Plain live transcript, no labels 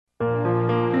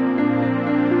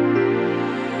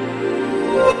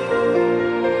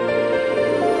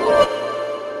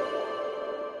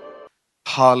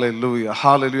Hallelujah.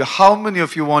 Hallelujah. How many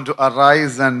of you want to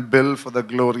arise and build for the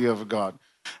glory of God?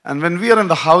 And when we are in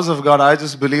the house of God, I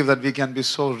just believe that we can be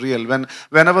so real.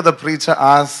 Whenever the preacher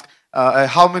asks,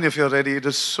 how many of you are ready? It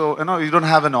is so, you don't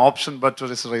have an option but to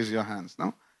just raise your hands,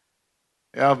 no?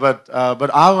 Yeah, but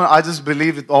I just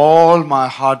believe with all my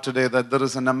heart today that there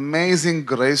is an amazing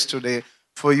grace today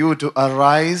for you to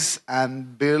arise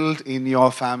and build in your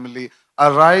family.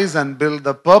 Arise and build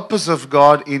the purpose of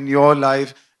God in your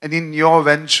life and in your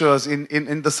ventures,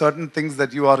 in the certain things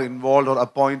that you are involved or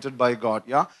appointed by God.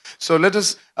 Yeah. So let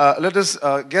us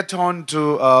get on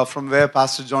to from where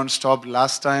Pastor John stopped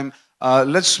last time.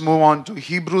 Let's move on to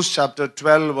Hebrews chapter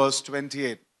 12, verse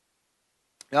 28.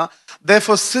 Yeah.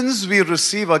 Therefore, since we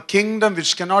receive a kingdom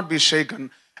which cannot be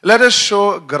shaken, let us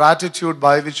show gratitude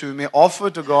by which we may offer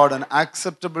to God an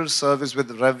acceptable service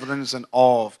with reverence and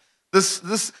awe.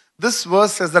 This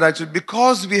verse says that actually,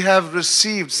 because we have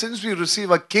received, since we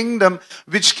receive a kingdom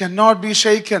which cannot be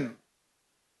shaken.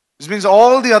 This means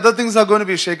all the other things are going to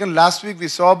be shaken. Last week we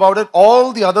saw about it.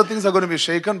 All the other things are going to be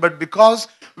shaken. But because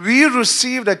we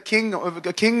received a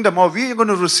kingdom, or we are going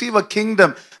to receive a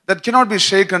kingdom that cannot be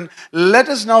shaken, let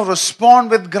us now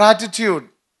respond with gratitude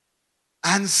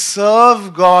and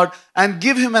serve God and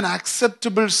give Him an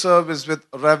acceptable service with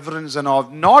reverence and awe.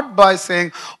 Not by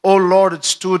saying, oh Lord,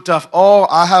 it's too tough. Oh,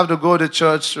 I have to go to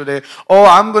church today. Oh,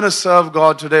 I'm going to serve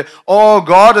God today. Oh,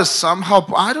 God is somehow,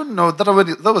 I don't know, there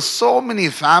were so many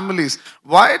families.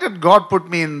 Why did God put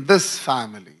me in this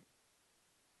family?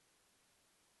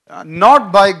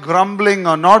 Not by grumbling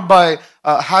or not by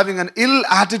having an ill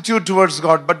attitude towards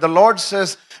God, but the Lord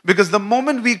says, because the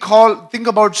moment we think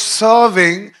about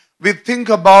serving, we think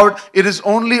about it is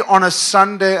only on a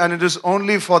Sunday and it is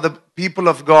only for the people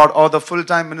of God or the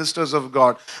full-time ministers of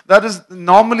God. That is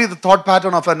normally the thought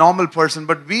pattern of a normal person,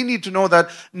 but we need to know that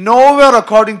nowhere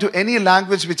according to any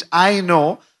language which I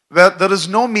know, where there is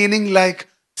no meaning like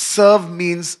serve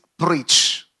means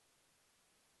preach.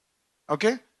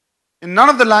 Okay? In none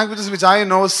of the languages which I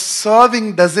know,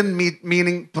 serving doesn't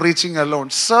meaning preaching alone.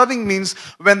 Serving means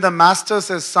when the master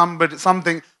says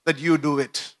something that you do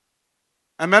it.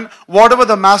 Amen. Whatever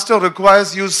the master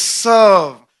requires, you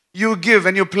serve. You give.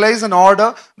 When you place an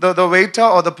order, the waiter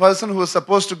or the person who is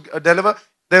supposed to deliver,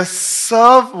 they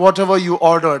serve whatever you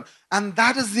ordered. And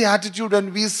that is the attitude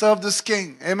when we serve this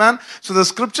king. Amen. So the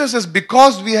scripture says,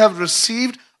 because we have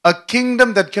received a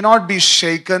kingdom that cannot be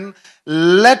shaken,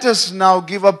 let us now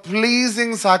give a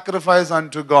pleasing sacrifice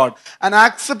unto God, an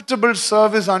acceptable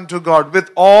service unto God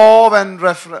with awe and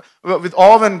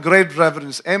great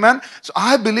reverence. Amen. So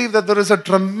I believe that there is a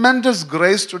tremendous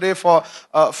grace today for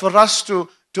us to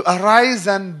arise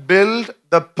and build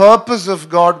the purpose of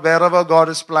God wherever God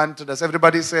has planted us.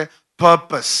 Everybody say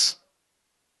purpose.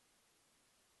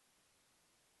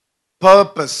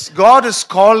 Purpose. God has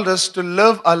called us to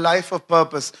live a life of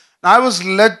purpose. Now, I was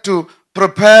led to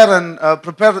prepare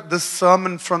this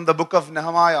sermon from the book of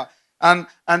Nehemiah. And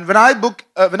when I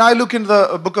look in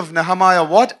the book of Nehemiah,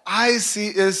 what I see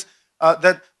is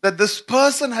that this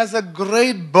person has a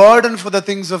great burden for the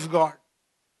things of God.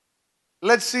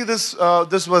 Let's see this.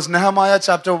 This was Nehemiah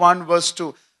chapter 1, verse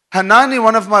 2. Hanani,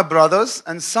 one of my brothers,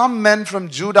 and some men from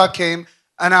Judah came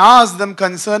and asked them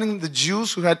concerning the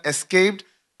Jews who had escaped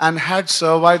and had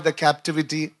survived the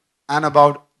captivity and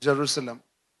about Jerusalem.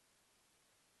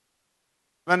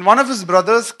 When one of his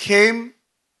brothers came,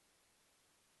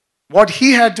 what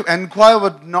he had to inquire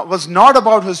was not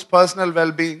about his personal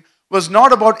well-being, was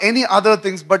not about any other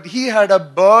things, but he had a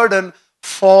burden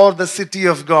for the city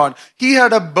of God. He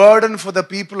had a burden for the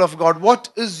people of God. What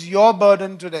is your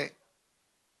burden today?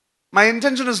 My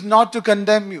intention is not to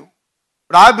condemn you.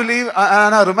 But I believe,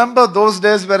 and I remember those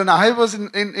days when I was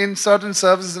in certain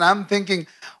services and I'm thinking,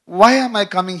 why am I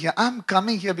coming here? I'm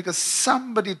coming here because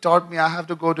somebody taught me I have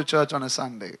to go to church on a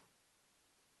Sunday.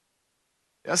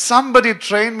 Yeah, somebody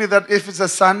trained me that if it's a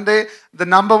Sunday, the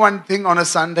number one thing on a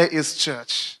Sunday is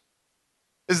church.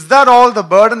 Is that all the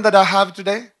burden that I have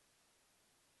today?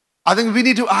 I think we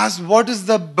need to ask, what is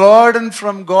the burden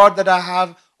from God that I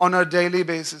have on a daily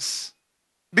basis?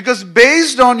 Because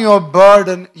based on your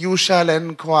burden, you shall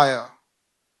inquire.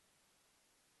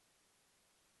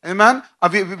 Amen?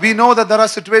 We know that there are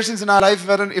situations in our life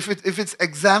wherein if it's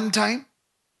exam time,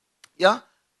 yeah,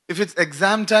 if it's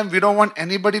exam time, we don't want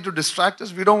anybody to distract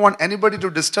us. We don't want anybody to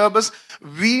disturb us.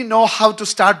 We know how to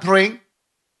start praying.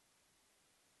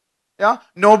 Yeah,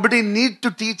 nobody need to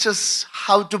teach us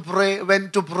how to pray, when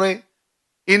to pray,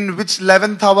 in which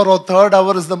 11th hour or 3rd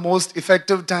hour is the most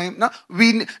effective time. No,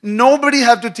 nobody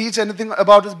have to teach anything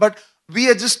about us, but we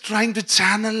are just trying to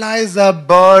channelize a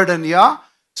burden, yeah?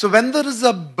 So when there is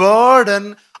a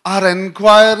burden, our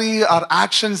inquiry, our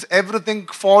actions, everything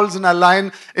falls in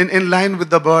line with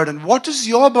the burden. What is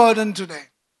your burden today?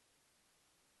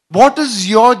 What does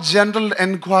your general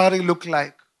inquiry look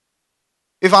like?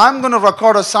 If I'm going to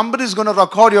record or somebody's going to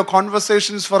record your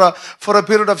conversations for a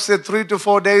period of say 3 to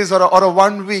 4 days or a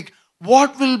 1 week,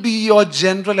 what will be your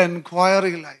general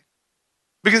inquiry like?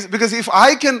 Because if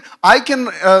I can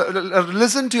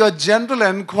listen to your general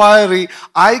inquiry,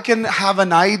 I can have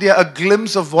an idea, a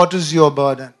glimpse of what is your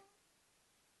burden.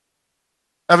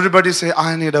 Everybody say,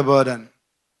 I need a burden.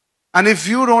 And if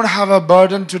you don't have a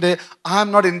burden today, I'm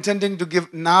not intending to give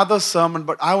another sermon,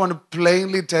 but I want to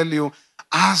plainly tell you,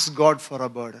 ask God for a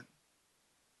burden.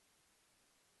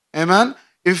 Amen?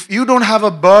 If you don't have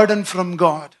a burden from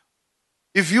God,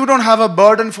 if you don't have a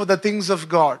burden for the things of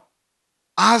God,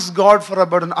 ask God for a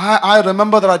burden. I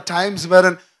remember there are times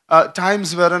wherein I've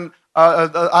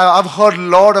heard a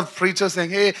lot of preachers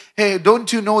saying, hey,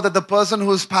 don't you know that the person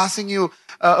who's passing you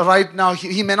right now,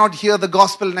 he may not hear the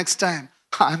gospel next time.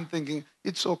 I'm thinking,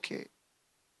 it's okay.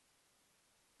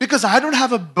 Because I don't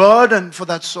have a burden for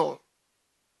that soul.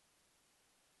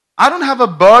 I don't have a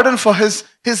burden for his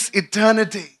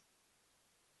eternity.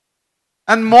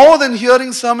 And more than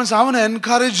hearing sermons, I want to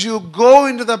encourage you, go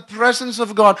into the presence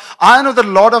of God. I know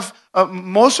that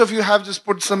most of you have just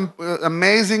put some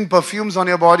amazing perfumes on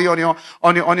your body, on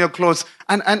your clothes.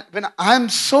 And when I'm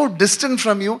so distant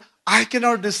from you, I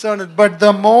cannot discern it. But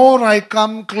the more I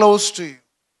come close to you,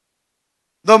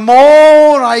 the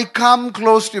more I come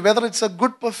close to you, whether it's a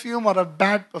good perfume or a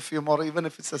bad perfume, or even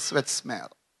if it's a sweat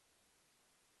smell.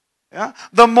 Yeah?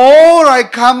 The more I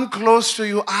come close to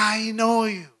you, I know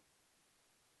you.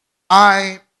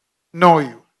 I know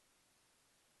you.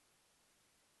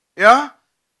 Yeah?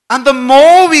 And the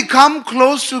more we come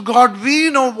close to God,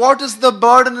 we know what is the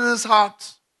burden in His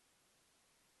heart.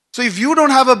 So if you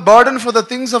don't have a burden for the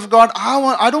things of God,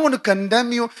 I don't want to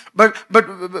condemn you, but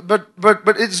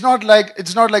it's not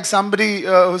like somebody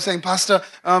who's saying, Pastor,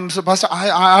 Pastor,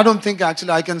 I don't think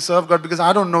actually I can serve God because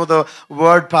I don't know the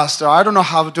word, Pastor. I don't know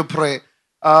how to pray.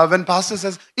 When Pastor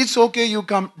says, it's okay, you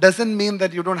come, doesn't mean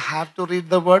that you don't have to read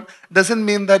the word, doesn't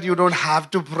mean that you don't have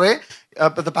to pray.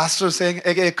 But the pastor is saying,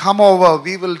 hey, come over,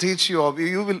 we will teach you, or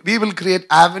we will create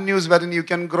avenues wherein you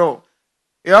can grow.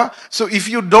 Yeah. So if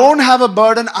you don't have a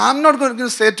burden, I'm not going to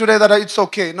say today that it's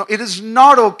okay. No, it is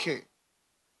not okay.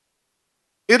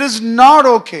 It is not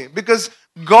okay because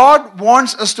God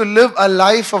wants us to live a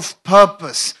life of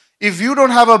purpose. If you don't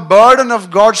have a burden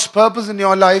of God's purpose in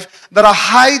your life, there are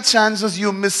high chances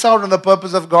you miss out on the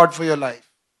purpose of God for your life.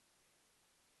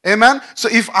 Amen. So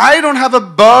if I don't have a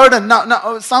burden,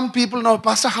 now some people know,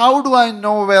 Pastor, how do I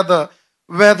know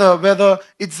whether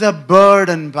it's a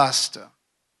burden, Pastor?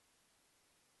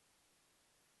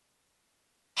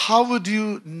 How would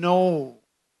you know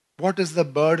what is the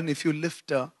burden if you lift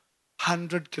a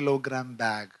 100-kilogram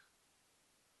bag?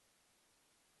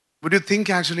 Would you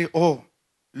think actually, oh,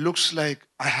 looks like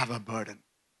I have a burden.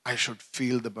 I should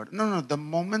feel the burden. No. The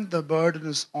moment the burden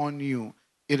is on you,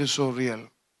 it is so real.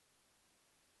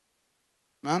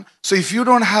 Man. So if you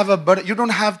don't have a burden, you don't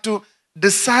have to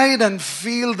decide and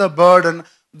feel the burden.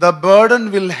 The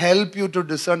burden will help you to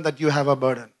discern that you have a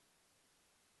burden.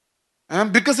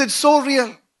 Because it's so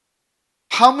real.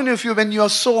 How many of you, when you are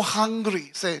so hungry,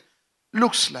 say,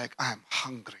 looks like I'm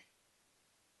hungry.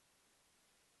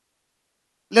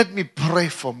 Let me pray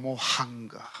for more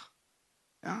hunger.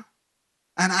 Yeah?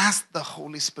 And as the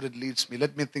Holy Spirit leads me,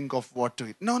 let me think of what to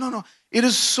eat. No. It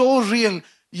is so real.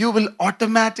 You will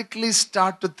automatically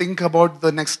start to think about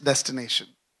the next destination.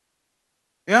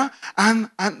 Yeah? And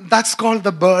that's called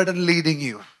the burden leading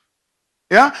you.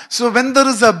 Yeah. So when there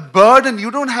is a burden,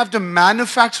 you don't have to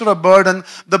manufacture a burden.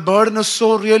 The burden is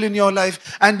so real in your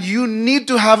life. And you need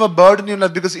to have a burden in your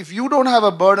life, because if you don't have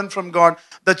a burden from God,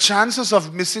 the chances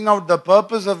of missing out the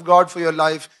purpose of God for your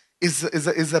life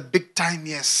is a big time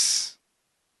yes.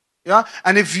 Yeah.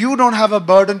 And if you don't have a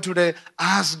burden today,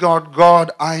 ask God,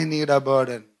 God, I need a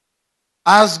burden.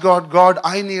 Ask God, God,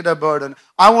 I need a burden.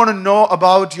 I want to know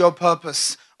about your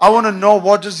purpose. I want to know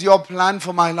what is your plan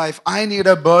for my life. I need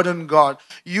a burden, God.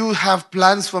 You have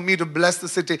plans for me to bless the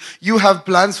city. You have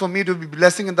plans for me to be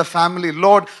blessing in the family.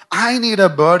 Lord, I need a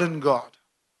burden, God.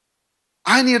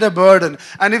 I need a burden.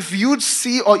 And if you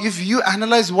see or if you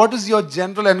analyze what is your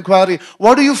general inquiry,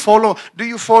 what do you follow? Do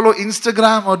you follow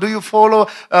Instagram, or do you follow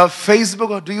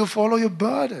Facebook, or do you follow your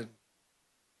burden?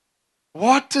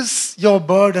 What is your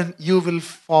burden? You will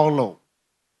follow.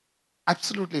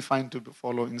 Absolutely fine to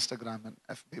follow Instagram and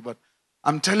FB, but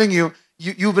I'm telling you,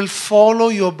 you will follow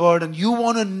your burden. You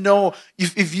want to know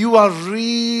if you are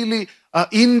really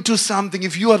into something,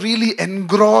 if you are really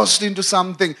engrossed into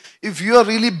something, if you are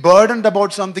really burdened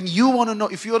about something, you want to know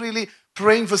if you are really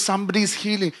praying for somebody's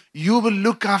healing, you will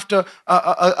look after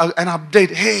an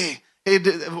update. Hey,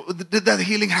 did that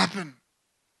healing happen?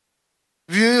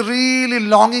 If you're really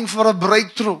longing for a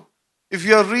breakthrough, if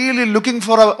you're really looking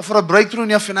for a breakthrough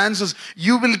in your finances,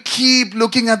 you will keep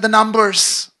looking at the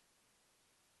numbers.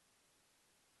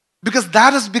 Because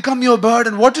that has become your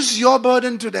burden. What is your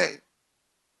burden today?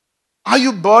 Are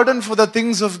you burdened for the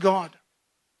things of God?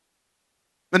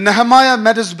 When Nehemiah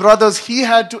met his brothers, he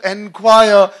had to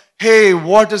inquire, hey,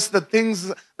 what is the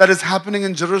things that is happening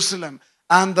in Jerusalem?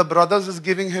 And the brothers is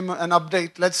giving him an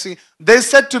update. Let's see. They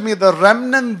said to me, the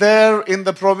remnant there in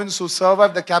the province who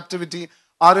survived the captivity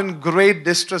are in great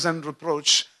distress and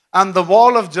reproach. And the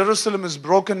wall of Jerusalem is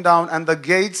broken down and the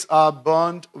gates are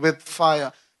burnt with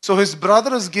fire. So his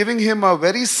brother is giving him a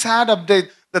very sad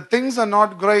update that things are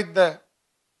not great there.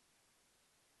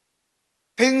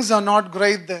 Things are not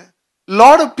great there. A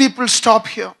lot of people stop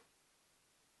here.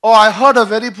 Oh, I heard a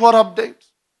very poor update.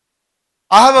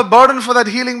 I have a burden for that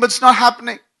healing, but it's not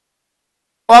happening.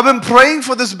 Oh, I've been praying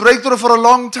for this breakthrough for a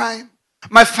long time.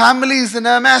 My family is in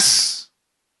a mess.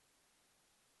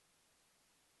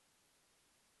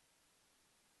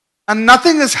 And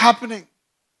nothing is happening.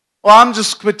 Oh, I'm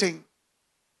just quitting.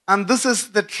 And this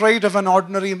is the trait of an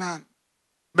ordinary man.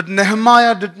 But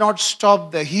Nehemiah did not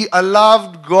stop there. He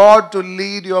allowed God to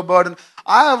lead your burden.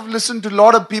 I have listened to a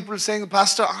lot of people saying,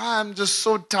 Pastor, I'm just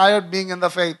so tired being in the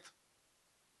faith.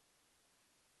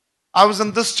 I was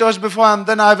in this church before and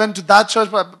then I went to that church.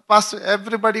 Pastor,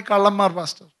 everybody kalamar,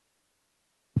 Pastor.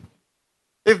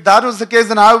 If that was the case,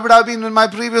 then I would have been in my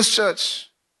previous church.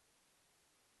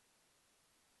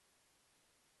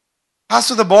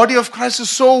 Pastor, the body of Christ is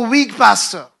so weak,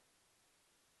 Pastor.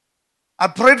 I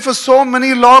prayed for so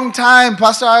many long time.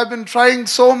 Pastor, I have been trying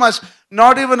so much.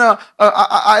 Not even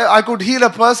I could heal a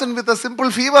person with a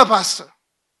simple fever, Pastor.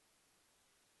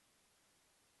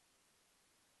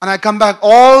 And I come back.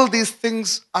 All these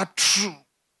things are true.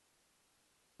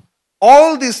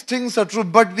 All these things are true.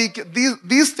 But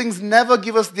these things never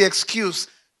give us the excuse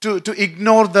to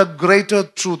ignore the greater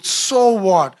truth. So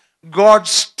what? God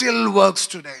still works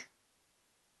today.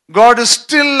 God is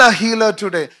still a healer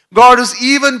today. God is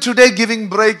even today giving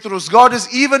breakthroughs. God is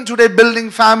even today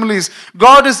building families.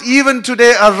 God is even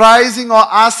today arising or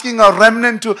asking a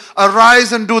remnant to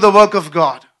arise and do the work of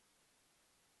God.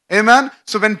 Amen?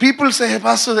 So when people say, hey,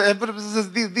 Pastor,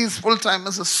 these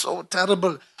full-timers are so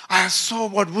terrible. So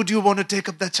what? Would you want to take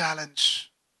up the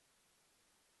challenge?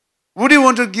 Would you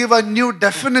want to give a new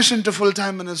definition to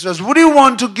full-time ministers? Would you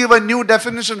want to give a new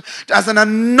definition as an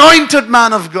anointed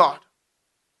man of God?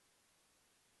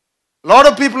 A lot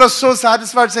of people are so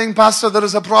satisfied saying, Pastor, there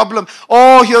is a problem.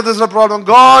 Oh, here there's a problem.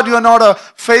 God, you are not a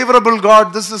favorable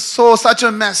God. This is such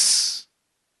a mess.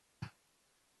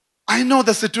 I know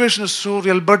the situation is so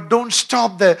real, but don't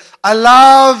stop there.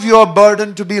 Allow your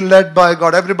burden to be led by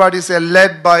God. Everybody say,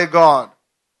 led by God.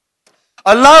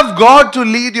 Allow God to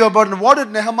lead your burden. What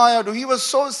did Nehemiah do? He was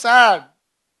so sad.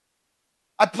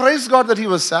 I praise God that he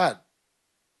was sad.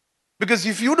 Because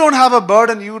if you don't have a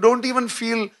burden, you don't even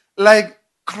feel like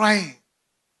crying.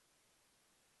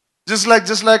 Just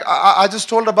like I just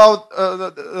told about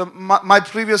my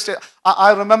previous day.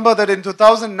 I remember that in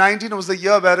 2019 was the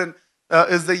year wherein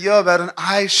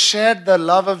I shared the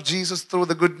love of Jesus through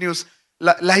the good news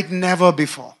like never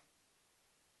before.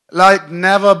 Like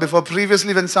never before.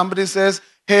 Previously, when somebody says,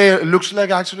 hey, it looks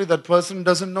like actually that person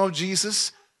doesn't know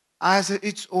Jesus, I say,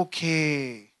 it's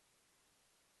okay.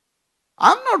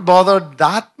 I'm not bothered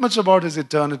that much about his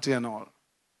eternity and all.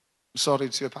 I'm sorry,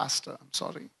 it's your pastor. I'm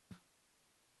sorry.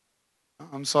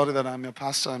 I'm sorry that I'm your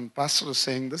pastor. I'm pastor is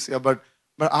saying this, yeah, but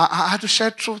I had to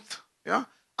share truth. Yeah.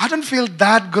 I didn't feel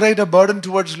that great a burden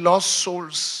towards lost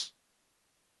souls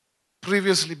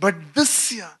previously. But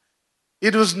this year,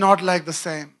 it was not like the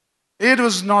same. It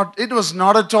was not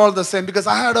at all the same because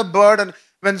I had a burden.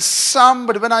 When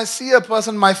I see a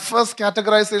person, my first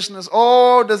categorization is,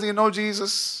 oh, does he know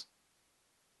Jesus?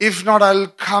 If not, I'll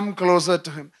come closer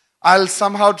to him. I'll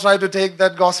somehow try to take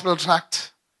that gospel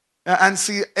tract and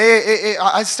see,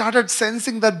 I started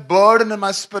sensing that burden in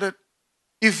my spirit.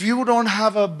 If you don't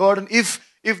have a burden, if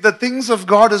the things of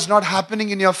God is not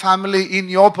happening in your family, in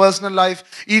your personal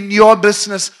life, in your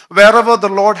business, wherever the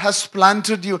Lord has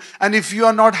planted you, and if you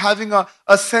are not having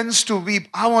a sense to weep,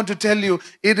 I want to tell you,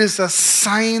 it is a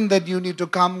sign that you need to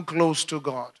come close to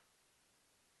God.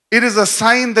 It is a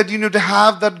sign that you need to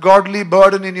have that godly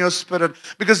burden in your spirit.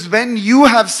 Because when you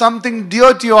have something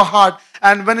dear to your heart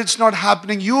and when it's not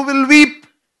happening, you will weep.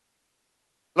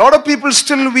 A lot of people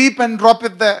still weep and drop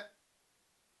it there.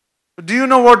 But do you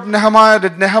know what Nehemiah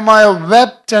did? Nehemiah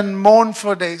wept and moaned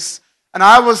for days. And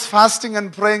I was fasting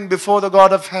and praying before the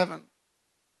God of heaven.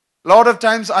 A lot of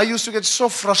times I used to get so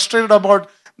frustrated about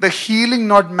the healing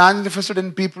not manifested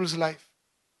in people's life.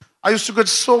 I used to get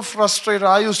so frustrated.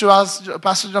 I used to ask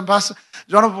Pastor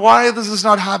John, why this is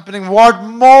not happening? What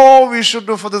more we should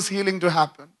do for this healing to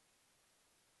happen?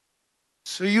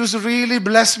 So he used to really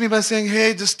bless me by saying,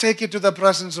 hey, just take it to the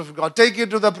presence of God. Take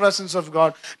it to the presence of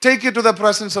God. Take it to the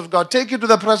presence of God. Take it to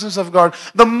the presence of God.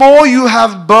 The more you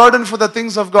have burden for the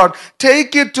things of God,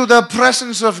 take it to the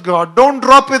presence of God. Don't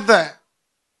drop it there.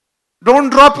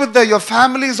 Don't drop it there. Your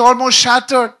family is almost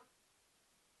shattered.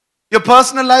 Your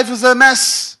personal life is a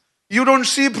mess. You don't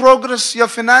see progress. Your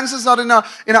finances are in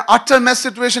an utter mess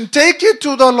situation. Take it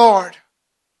to the Lord.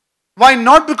 Why?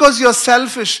 Not because you're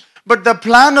selfish, but the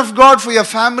plan of God for your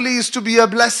family is to be a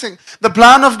blessing. The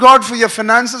plan of God for your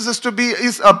finances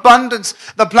is abundance.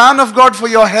 The plan of God for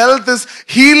your health is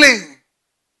healing.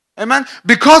 Amen.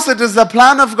 Because it is the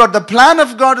plan of God. The plan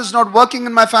of God is not working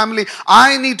in my family.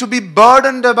 I need to be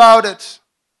burdened about it.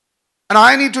 And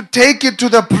I need to take it to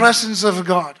the presence of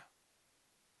God.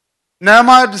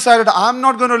 Nehemiah decided, I'm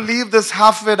not going to leave this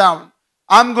halfway down.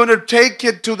 I'm going to take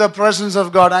it to the presence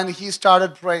of God. And he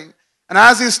started praying. And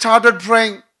as he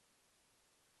started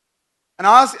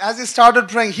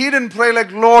praying, he didn't pray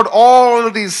like, Lord, all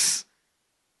these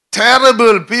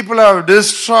terrible people have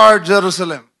destroyed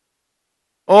Jerusalem.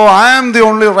 Oh, I am the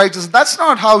only righteous. That's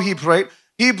not how he prayed.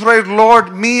 He prayed,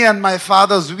 Lord, me and my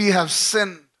fathers, we have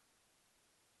sinned.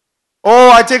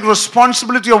 Oh, I take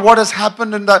responsibility of what has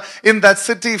happened in that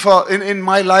city in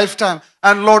my lifetime.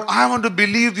 And Lord, I want to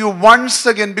believe you once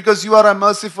again because you are a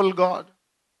merciful God.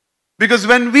 Because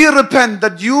when we repent,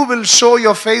 that you will show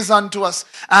your face unto us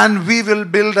and we will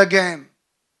build again.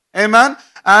 Amen.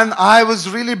 And I was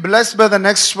really blessed by the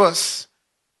next verse.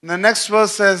 The next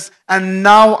verse says, and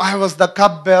now I was the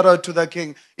cupbearer to the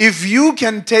king. If you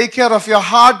can take care of your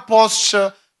heart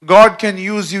posture, God can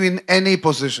use you in any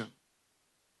position.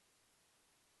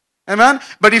 Amen.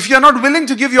 But if you're not willing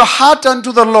to give your heart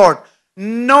unto the Lord,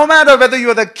 no matter whether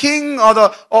you're the king or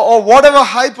whatever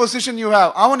high position you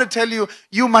have, I want to tell you,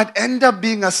 you might end up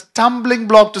being a stumbling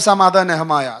block to some other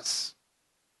Nehemiahs.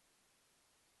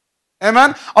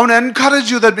 Amen. I want to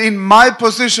encourage you that in my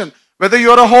position, whether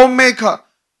you're a homemaker,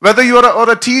 whether you're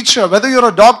a teacher, whether you're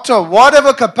a doctor,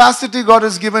 whatever capacity God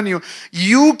has given you,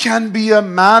 you can be a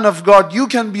man of God. You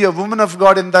can be a woman of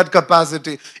God in that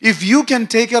capacity. If you can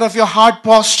take care of your heart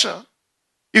posture,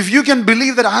 if you can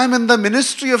believe that I'm in the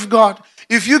ministry of God,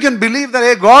 if you can believe that,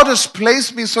 hey, God has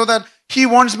placed me so that He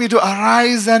wants me to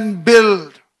arise and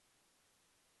build.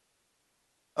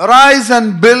 Arise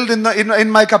and build in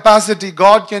my capacity.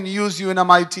 God can use you in a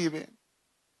mighty way.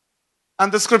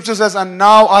 And the scripture says, and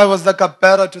now I was the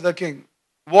cupbearer to the king.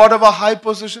 Whatever high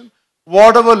position,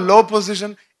 whatever low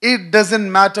position, it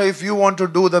doesn't matter if you want to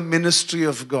do the ministry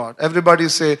of God. Everybody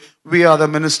say, we are the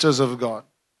ministers of God.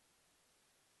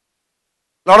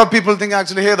 A lot of people think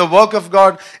actually, hey, the work of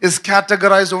God is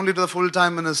categorized only to the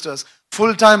full-time ministers.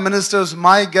 Full-time ministers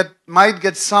might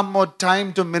get some more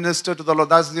time to minister to the Lord.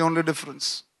 That's the only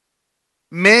difference.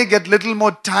 May get little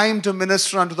more time to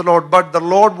minister unto the Lord, but the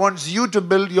Lord wants you to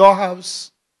build your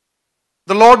house.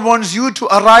 The Lord wants you to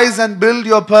arise and build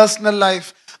your personal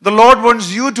life. The Lord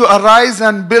wants you to arise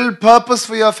and build purpose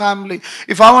for your family.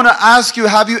 If I want to ask you,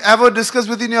 have you ever discussed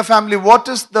within your family, what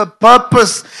is the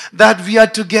purpose that we are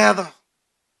together?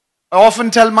 I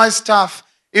often tell my staff,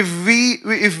 if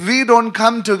we don't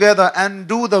come together and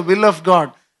do the will of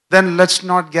God, then let's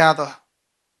not gather.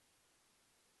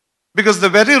 Because the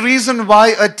very reason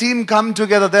why a team come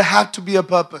together, there have to be a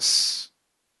purpose.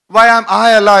 Why am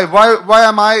I alive? Why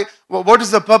am I? What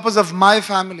is the purpose of my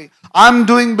family? I'm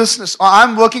doing business or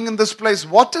I'm working in this place.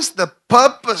 What is the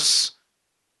purpose?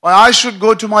 Why I should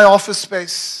go to my office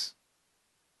space?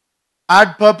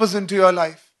 Add purpose into your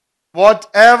life.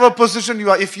 Whatever position you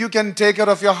are, if you can take care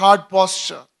of your heart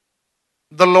posture,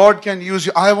 the Lord can use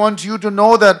you. I want you to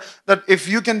know that if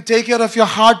you can take care of your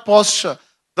heart posture,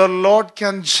 the Lord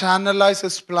can channelize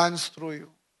His plans through you.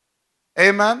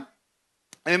 Amen.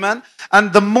 Amen.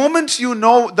 And the moment you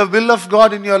know the will of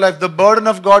God in your life, the burden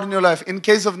of God in your life, in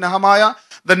case of Nehemiah,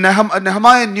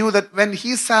 Nehemiah knew that when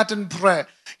he sat in prayer,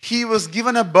 he was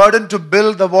given a burden to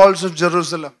build the walls of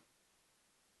Jerusalem.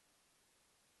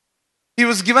 He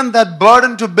was given that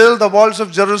burden to build the walls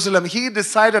of Jerusalem. He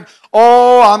decided,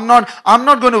 I'm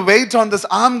not going to wait on this.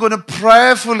 I'm going to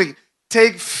prayerfully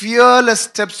take fearless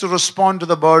steps to respond to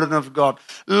the burden of God.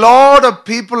 Lot of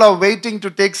people are waiting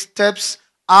to take steps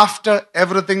after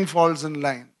everything falls in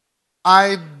line.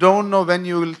 I don't know when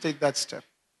you will take that step.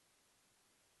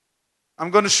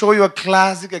 I'm going to show you a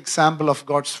classic example of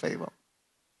God's favor.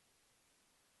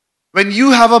 When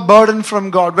you have a burden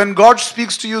from God, when God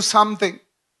speaks to you something,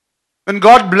 when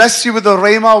God bless you with a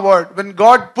Rhema word, when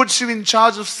God puts you in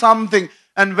charge of something,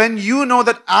 and when you know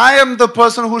that I am the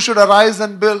person who should arise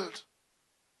and build,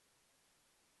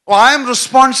 or I am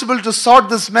responsible to sort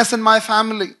this mess in my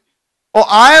family, or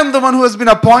I am the one who has been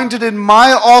appointed in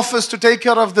my office to take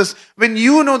care of this. When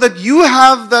you know that you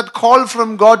have that call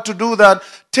from God to do that,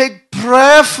 take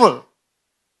prayerful.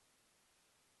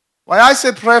 Why I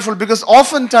say prayerful? Because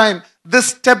oftentimes this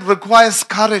step requires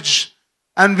courage.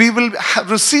 And we will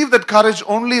receive that courage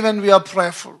only when we are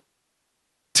prayerful.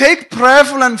 Take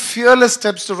prayerful and fearless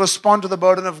steps to respond to the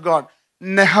burden of God.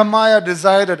 Nehemiah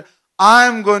decided, I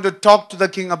am going to talk to the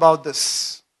king about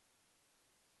this.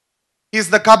 He's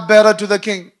the cupbearer to the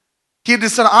king. He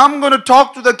decided, I'm going to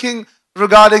talk to the king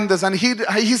regarding this. And he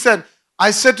said,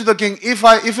 I said to the king, if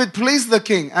it please the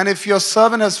king, and if your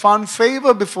servant has found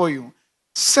favor before you,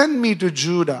 send me to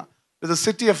Judah, to the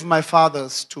city of my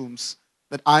father's tombs,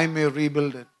 that I may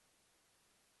rebuild it.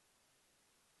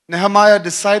 Nehemiah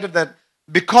decided that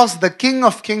because the King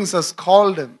of Kings has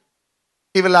called him,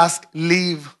 he will ask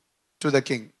leave to the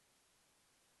king.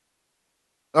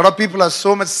 A lot of people are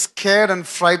so much scared and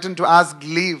frightened to ask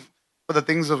leave for the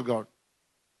things of God.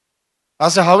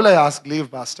 Pastor, how will I ask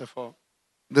leave, Pastor, for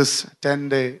this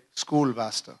 10-day school,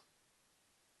 Pastor?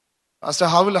 Pastor,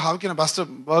 how can a pastor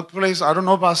workplace? I don't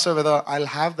know, Pastor, whether I'll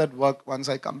have that work once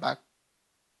I come back.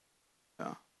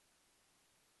 Yeah.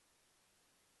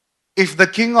 If the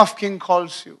King of Kings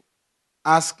calls you,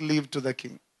 ask leave to the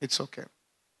king. It's okay.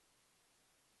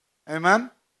 Amen.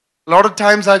 A lot of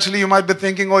times, actually, you might be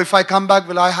thinking, oh, if I come back,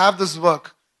 will I have this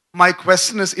work? My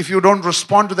question is, if you don't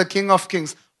respond to the King of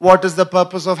Kings, what is the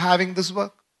purpose of having this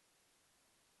work?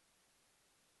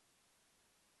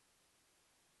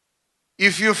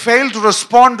 If you fail to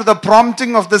respond to the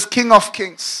prompting of this King of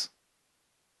Kings,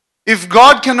 if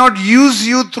God cannot use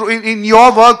you in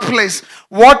your workplace,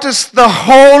 what is the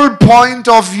whole point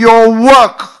of your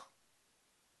work?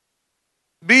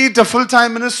 Be it a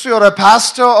full-time ministry or a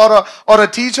pastor or a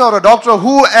teacher or a doctor,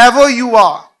 whoever you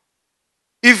are.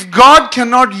 If God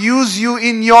cannot use you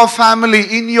in your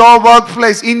family, in your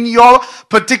workplace, in your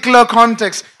particular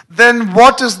context, then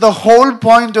what is the whole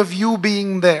point of you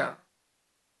being there?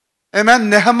 Amen.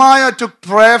 Nehemiah took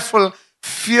prayerful,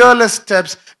 fearless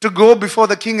steps to go before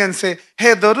the king and say,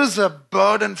 hey, there is a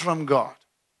burden from God.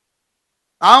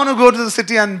 I want to go to the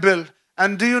city and build.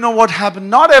 And do you know what happened?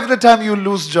 Not every time you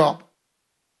lose job.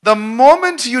 The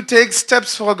moment you take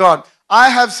steps for God, I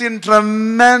have seen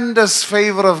tremendous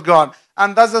favor of God.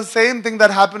 And that's the same thing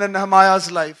that happened in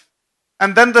Nehemiah's life.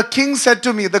 And then the king said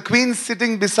to me, the queen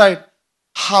sitting beside,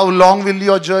 how long will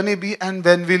your journey be and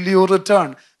when will you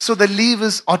return? So the leave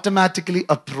is automatically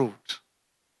approved.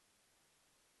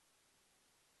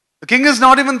 The king is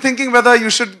not even thinking whether you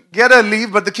should get a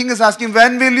leave, but the king is asking,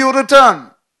 when will you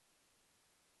return?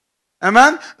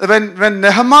 Amen? When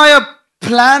Nehemiah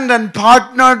planned and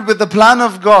partnered with the plan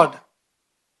of God,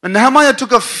 when Nehemiah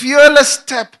took a fearless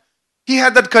step, he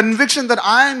had that conviction that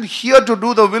I am here to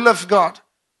do the will of God.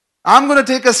 I'm going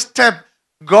to take a step.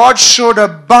 God showed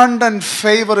abundant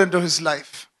favor into his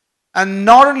life. And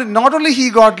not only he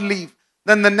got leave,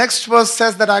 then the next verse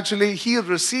says that actually he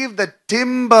received the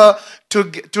timber to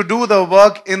do the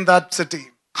work in that city.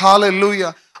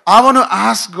 Hallelujah. I want to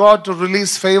ask God to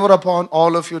release favor upon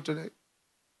all of you today.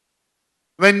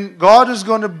 When God is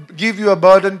going to give you a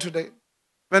burden today,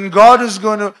 when God is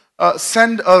going to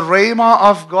send a rhema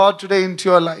of God today into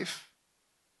your life,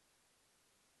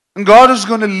 and God is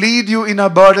going to lead you in a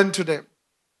burden today,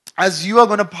 as you are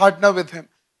going to partner with him,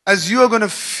 as you are going to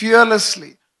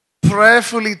fearlessly,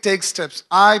 prayerfully take steps,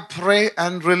 I pray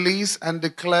and release and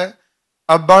declare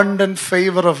abundant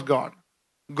favor of God,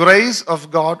 grace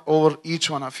of God over each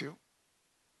one of you.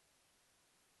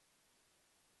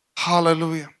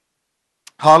 Hallelujah.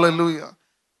 Hallelujah.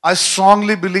 I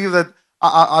strongly believe that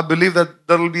I believe that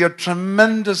there will be a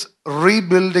tremendous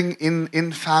rebuilding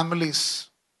in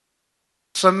families.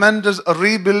 Tremendous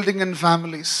rebuilding in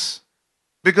families.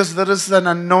 Because there is an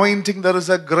anointing, there is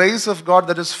a grace of God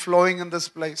that is flowing in this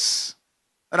place.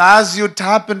 And as you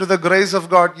tap into the grace of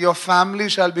God, your family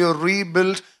shall be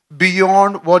rebuilt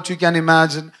beyond what you can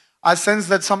imagine. I sense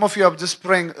that some of you are just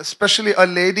praying, especially a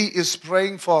lady is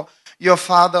praying for your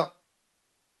father.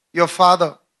 Your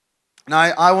father. And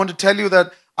I want to tell you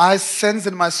that I sense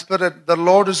in my spirit the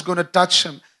Lord is going to touch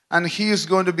him. And he is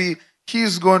going to be he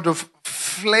is going to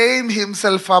flame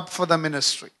himself up for the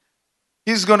ministry.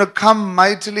 He's going to come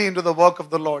mightily into the work of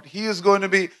the Lord. He's going to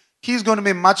be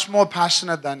much more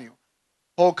passionate than you.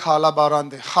 Oh, Kala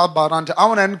Barante, Ha Barante. I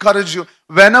want to encourage you,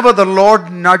 whenever the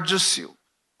Lord nudges you,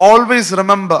 always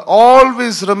remember,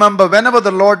 whenever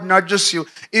the Lord nudges you,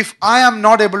 if I am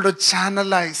not able to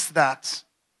channelize that,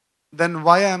 then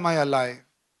why am I alive?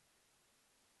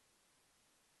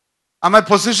 Am I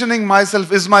positioning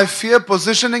myself? Is my fear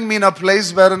positioning me in a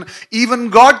place wherein even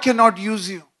God cannot use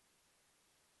you?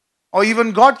 Or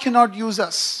even God cannot use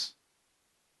us?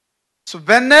 So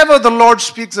whenever the Lord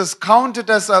speaks us, count it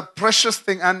as a precious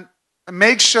thing and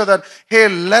make sure that, hey,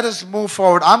 let us move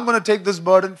forward. I'm going to take this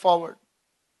burden forward.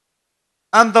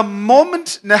 And the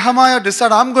moment Nehemiah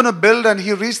decided, I'm going to build, and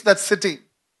he reached that city,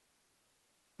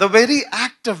 the very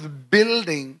act of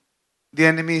building, the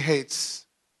enemy hates.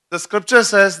 The scripture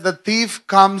says the thief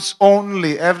comes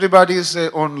only. Everybody say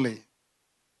only.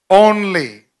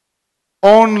 Only.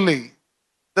 Only.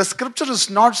 The scripture is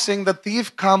not saying the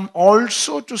thief come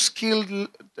also to steal,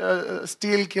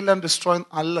 kill and destroy.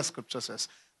 Allah scripture says.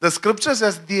 The scripture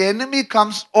says the enemy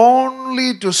comes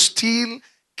only to steal,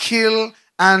 kill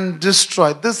and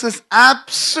destroy. This is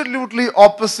absolutely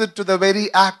opposite to the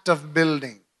very act of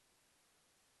building.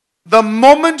 The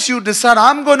moment you decide,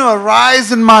 I'm going to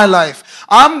arise in my life,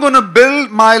 I'm going to build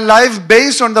my life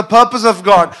based on the purpose of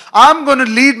God, I'm going to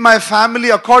lead my family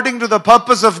according to the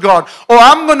purpose of God, or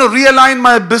I'm going to realign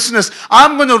my business,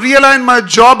 I'm going to realign my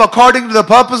job according to the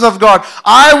purpose of God,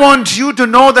 I want you to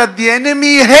know that the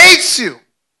enemy hates you.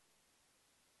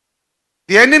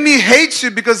 The enemy hates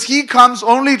you because he comes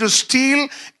only to steal,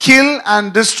 kill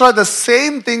and destroy. The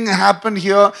same thing happened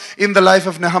here in the life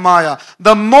of Nehemiah.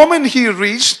 The moment he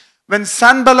reached, when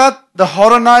Sanballat, the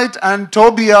Horonite, and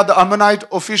Tobiah, the Ammonite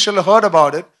official, heard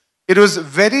about it, it was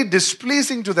very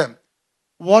displeasing to them.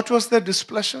 What was their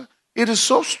displeasure? It is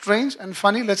so strange and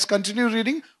funny. Let's continue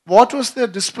reading. What was their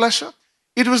displeasure?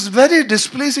 It was very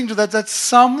displeasing to them that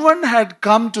someone had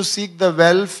come to seek the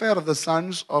welfare of the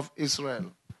sons of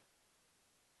Israel.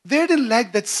 They didn't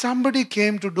like that somebody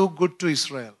came to do good to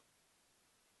Israel.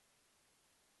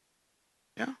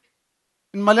 Yeah.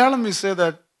 In Malayalam we say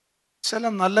that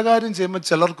Chelam nallagarim cheyumbo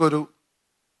chelarkoru.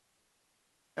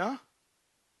 Yeah.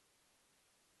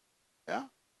 Yeah.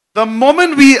 The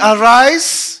moment we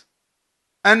arise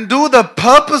and do the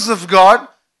purpose of God,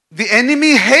 the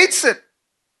enemy hates it.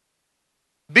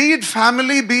 Be it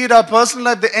family, be it our personal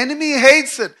life, the enemy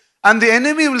hates it. And the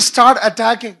enemy will start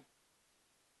attacking.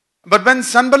 But when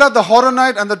Sanballat the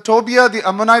Horonite and the Tobiah the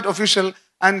Ammonite official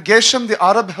and Geshem the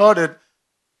Arab heard it,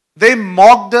 they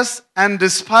mocked us and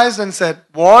despised and said,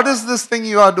 what is this thing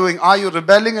you are doing? Are you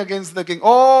rebelling against the king?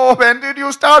 Oh, when did you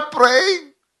start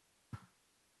praying?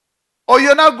 Oh,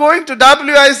 you're now going to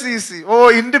WICC. Oh,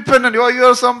 independent. Oh,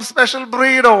 you're some special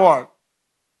breed or what?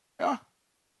 Yeah.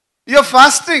 You're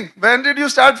fasting. When did you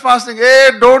start fasting?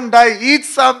 Hey, don't die. Eat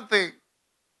something.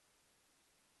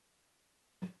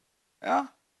 Yeah.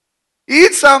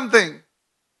 Eat something.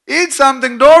 Eat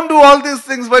something. Don't do all these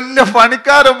things.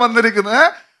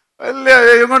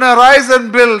 You're going to rise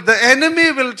and build. The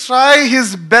enemy will try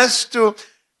his best to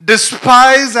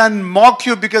despise and mock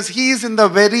you because he is in the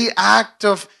very act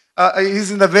of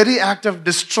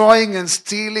destroying and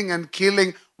stealing and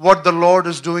killing what the Lord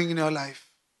is doing in your life.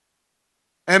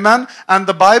 Amen. And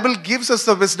the Bible gives us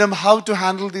the wisdom how to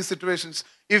handle these situations.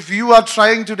 If you are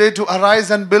trying today to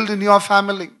arise and build in your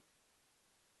family,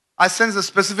 I sense that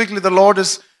specifically the Lord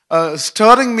is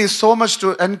stirring me so much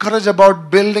to encourage about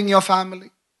building your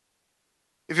family.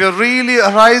 If you're really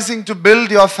arising to build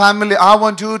your family, I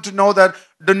want you to know that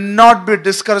do not be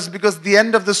discouraged, because the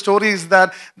end of the story is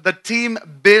that the team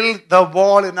built the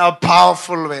wall in a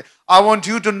powerful way. I want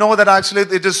you to know that actually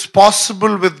it is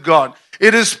possible with God.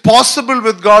 It is possible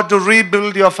with God to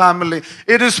rebuild your family.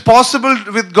 It is possible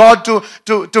with God to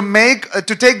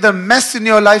take the mess in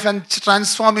your life and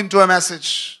transform into a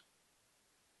message.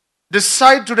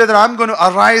 Decide today that I'm going to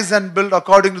arise and build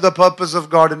according to the purpose of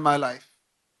God in my life.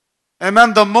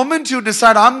 Amen. The moment you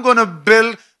decide I'm going to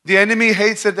build, the enemy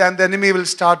hates it and the enemy will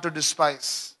start to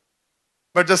despise.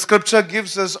 But the scripture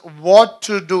gives us what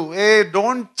to do. Hey,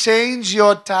 don't change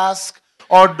your task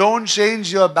or don't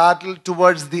change your battle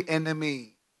towards the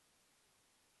enemy.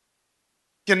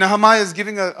 Nehemiah is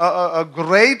giving a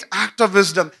great act of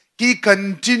wisdom. He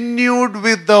continued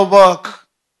with the work.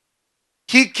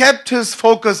 He kept his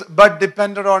focus but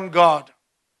depended on God.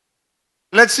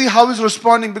 Let's see how he's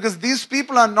responding, because these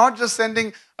people are not just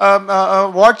sending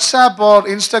WhatsApp or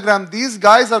Instagram. These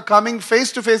guys are coming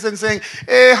face to face and saying,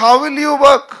 hey, how will you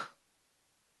work?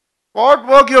 What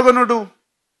work you're going to do?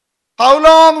 How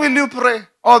long will you pray?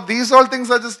 Oh, these all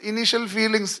things are just initial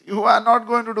feelings. You are not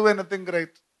going to do anything great.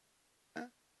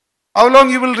 How long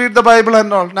you will read the Bible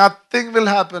and all? Nothing will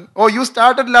happen. Oh, you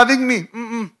started loving me.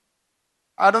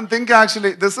 I don't think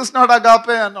actually. This is not agape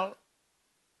and all.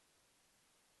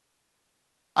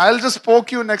 I'll just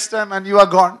poke you next time and you are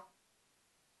gone.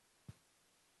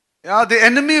 Yeah, the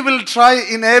enemy will try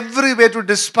in every way to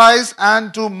despise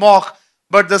and to mock.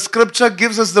 But the scripture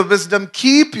gives us the wisdom.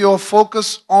 Keep your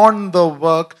focus on the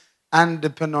work and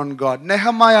depend on God.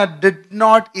 Nehemiah did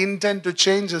not intend to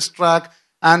change his track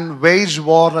and wage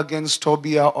war against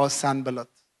Tobiah or Sanballat.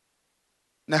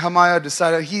 Nehemiah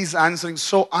decided he's answering.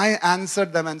 So I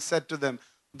answered them and said to them,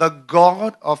 the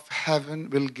God of heaven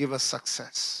will give us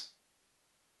success.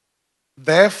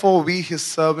 Therefore, we, his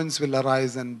servants, will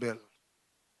arise and build.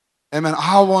 Amen.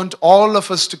 I want all of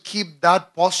us to keep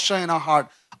that posture in our heart.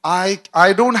 I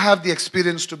don't have the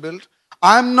experience to build.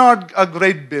 I'm not a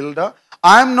great builder.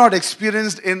 I'm not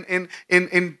experienced in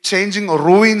changing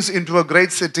ruins into a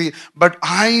great city. But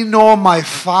I know my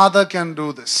Father can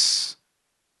do this.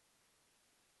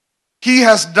 He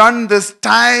has done this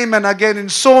time and again in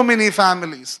so many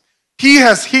families. He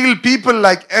has healed people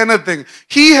like anything.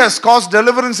 He has caused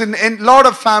deliverance in a lot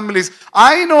of families.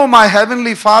 I know my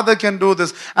heavenly Father can do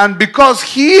this. And because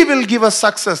He will give us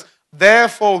success,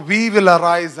 therefore we will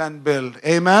arise and build.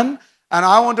 Amen. And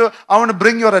I want to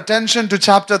bring your attention to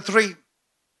chapter 3.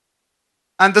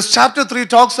 And this chapter 3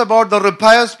 talks about the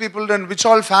repairs people did, which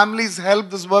all families help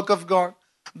this work of God.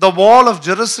 The wall of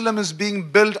Jerusalem is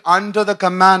being built under the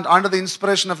command, under the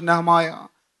inspiration of Nehemiah.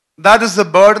 That is the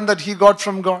burden that he got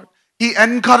from God. He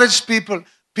encouraged people.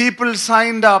 People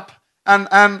signed up and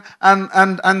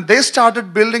they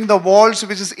started building the walls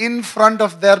which is in front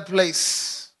of their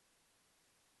place.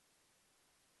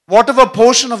 Whatever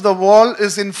portion of the wall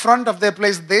is in front of their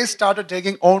place, they started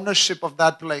taking ownership of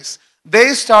that place.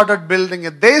 They started building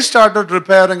it. They started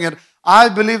repairing it. I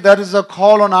believe that is a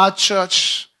call on our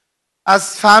church.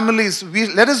 As families,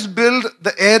 let us build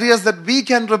the areas that we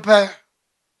can repair.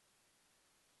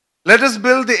 Let us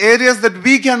build the areas that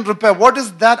we can repair. What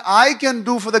is that I can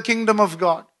do for the kingdom of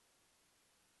God?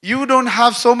 You don't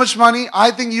have so much money.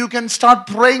 I think you can start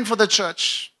praying for the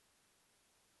church.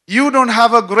 You don't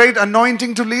have a great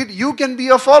anointing to lead. You can be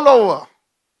a follower.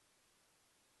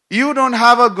 You don't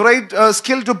have a great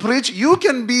skill to preach. You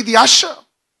can be the usher.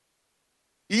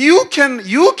 You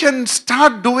can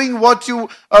start doing what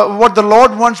the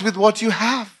Lord wants with what you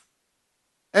have.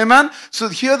 Amen. So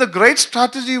here the great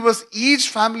strategy was each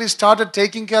family started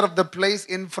taking care of the place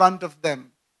in front of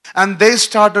them. And they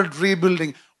started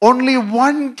rebuilding. Only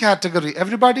one category.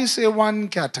 Everybody say one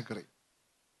category.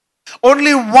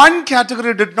 Only one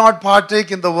category did not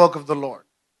partake in the work of the Lord.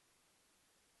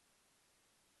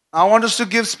 I want us to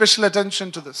give special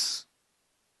attention to this.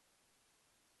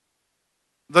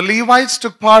 The Levites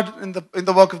took part in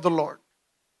the work of the Lord.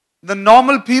 The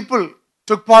normal people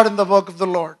took part in the work of the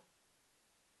Lord.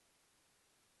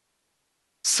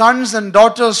 Sons and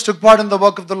daughters took part in the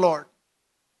work of the Lord.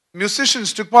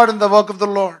 Musicians took part in the work of the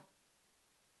Lord.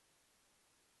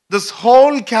 This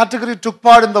whole category took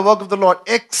part in the work of the Lord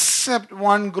except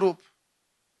one group.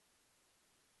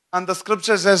 And the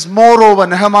scripture says, moreover,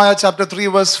 Nehemiah chapter 3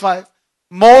 verse 5,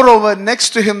 moreover,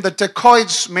 next to him the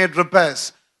Tekoites made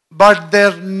repairs, but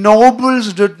their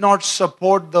nobles did not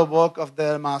support the work of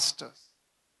their masters.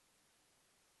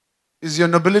 Is your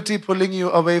nobility pulling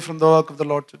you away from the work of the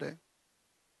Lord today?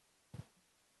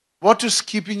 What is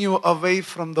keeping you away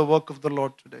from the work of the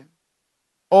Lord today?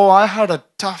 Oh, I had a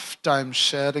tough time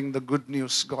sharing the good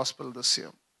news gospel this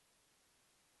year.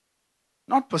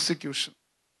 Not persecution.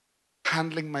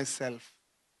 Handling myself.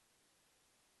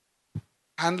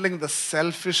 Handling the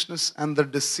selfishness and the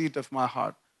deceit of my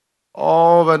heart.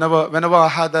 Oh, whenever I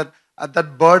had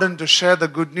that burden to share the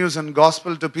good news and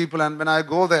gospel to people, and when I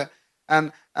go there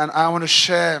and I want to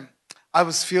share, I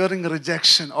was fearing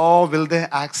rejection. Oh, will they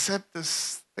accept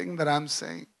this thing that I'm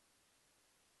saying?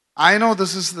 I know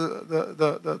this is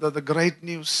the great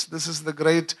news. This is the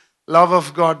great love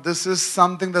of God. This is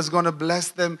something that's going to bless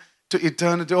them to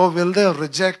eternity. Oh, will they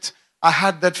reject? I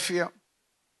had that fear.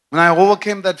 When I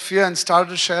overcame that fear and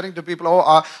started sharing to people,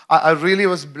 I really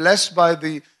was blessed by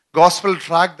the gospel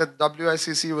tract that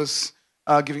WICC was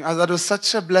giving. That was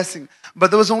such a blessing.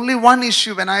 But there was only one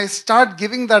issue. When I started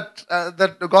giving that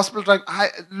gospel tract, I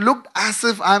looked as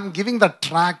if I'm giving that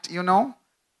tract,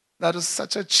 That is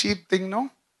such a cheap thing,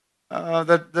 no?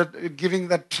 That giving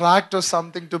that tract or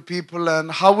something to people, and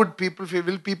how would people feel?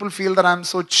 Will people feel that I'm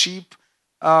so cheap?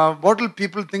 What will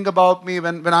people think about me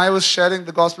when I was sharing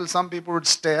the gospel? Some people would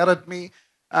stare at me.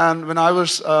 And when I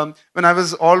was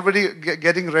already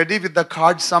getting ready with the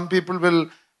cards, some people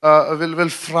will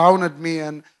frown at me,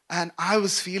 and I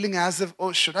was feeling as if,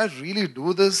 oh, should I really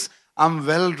do this? I'm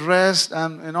well dressed,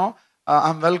 and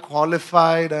I'm well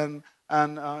qualified, and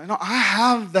I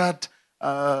have that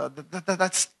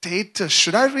status.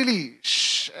 Should I really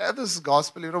share this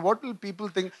gospel? What will people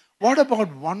think? What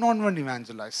about one-on-one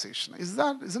evangelization?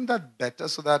 Isn't that better,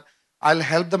 so that I'll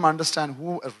help them understand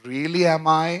who really am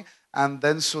I, and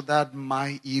then so that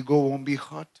my ego won't be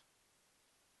hurt?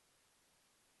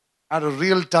 I had a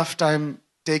real tough time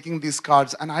taking these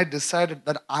cards, and I decided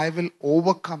that I will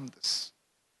overcome this.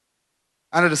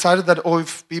 And I decided that, oh,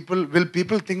 if people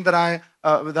think that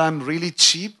that I'm really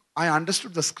cheap? I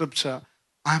understood the scripture.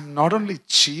 I'm not only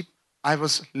cheap, I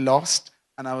was lost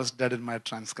and I was dead in my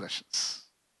transgressions.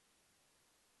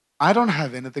 I don't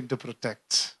have anything to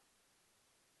protect.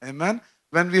 Amen.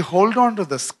 When we hold on to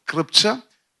the scripture,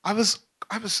 I was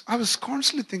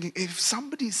constantly thinking, if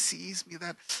somebody sees me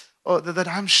that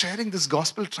I'm sharing this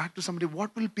gospel tract to somebody,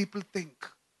 what will people think?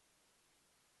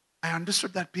 I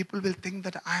understood that people will think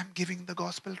that I am giving the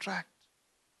gospel tract.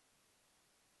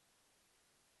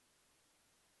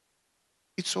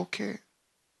 It's okay.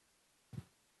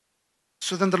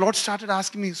 So then the Lord started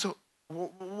asking me, so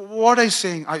what are you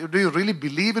saying? Do you really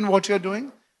believe in what you're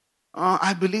doing?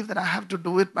 I believe that I have to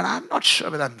do it, but I'm not sure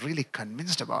whether I'm really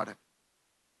convinced about it.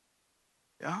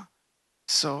 Yeah.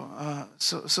 So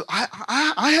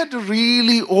I had to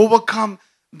really overcome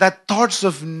that thoughts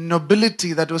of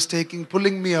nobility that was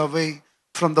pulling me away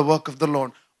from the work of the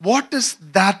Lord. What is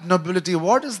that nobility?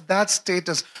 What is that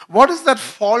status? What is that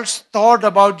false thought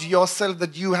about yourself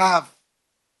that you have,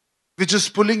 which is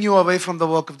pulling you away from the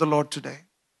work of the Lord today?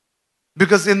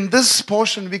 Because in this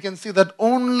portion, we can see that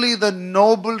only the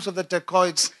nobles of the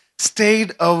Tekoites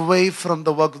stayed away from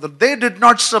the work of the Lord. They did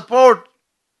not support.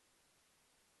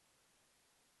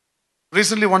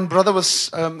 Recently, one brother was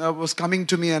coming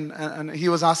to me, and he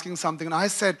was asking something, and I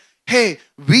said, hey,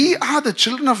 we are the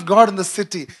children of God in the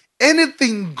city.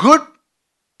 Anything good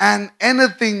and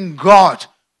anything God,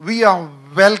 we are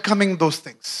welcoming those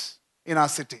things in our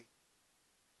city.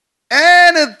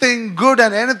 Anything good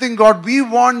and anything God, we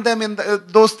want them in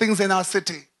those things in our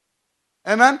city.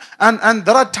 Amen. And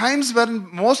there are times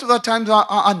when most of the times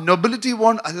our nobility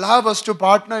won't allow us to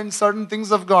partner in certain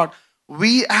things of God.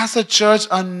 We as a church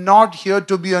are not here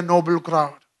to be a noble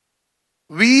crowd.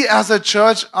 We as a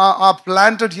church are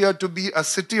planted here to be a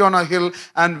city on a hill,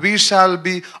 and we shall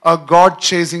be a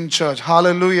God-chasing church.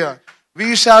 Hallelujah.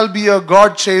 We shall be a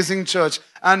God-chasing church.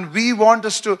 And we want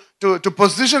us to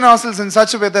position ourselves in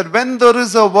such a way that when there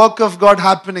is a work of God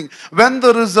happening, when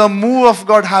there is a move of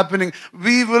God happening,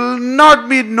 we will not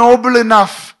be noble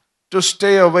enough to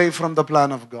stay away from the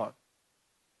plan of God.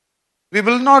 We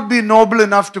will not be noble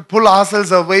enough to pull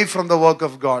ourselves away from the work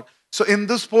of God. So in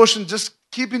this portion, just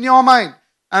keep in your mind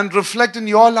and reflect in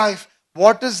your life,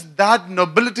 what is that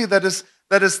nobility that is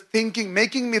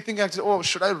making me think, actually, oh,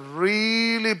 should I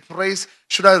really praise?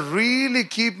 Should I really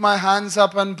keep my hands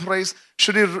up and praise?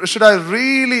 Should I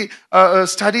really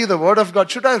study the word of God?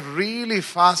 Should I really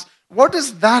fast? What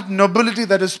is that nobility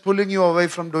that is pulling you away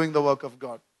from doing the work of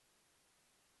God?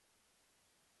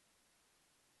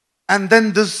 And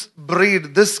then this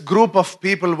group of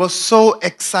people was so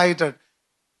excited.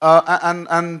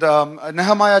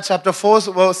 Nehemiah chapter 4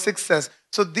 verse 6 says,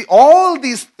 so all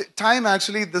these time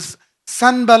actually, this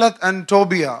Sanballat and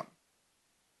Tobiah,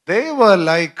 they were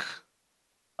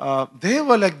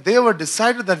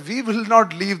decided that we will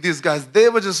not leave these guys. They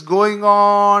were just going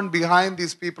on behind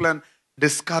these people and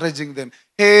discouraging them.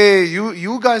 Hey,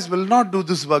 you guys will not do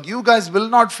this work. You guys will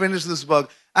not finish this work.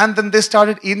 And then they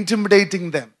started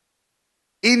intimidating them.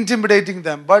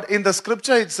 But in the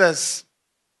scripture it says,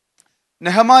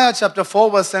 Nehemiah chapter 4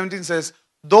 verse 17 says,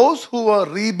 those who were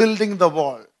rebuilding the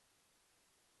wall.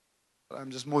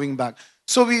 I'm just moving back.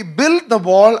 So we built the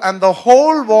wall, and the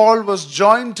whole wall was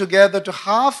joined together to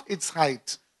half its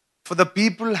height, for the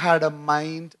people had a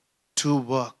mind to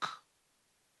work.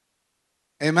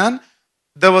 Amen.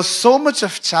 There was so much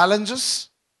of challenges.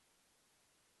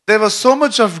 There was so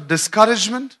much of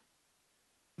discouragement.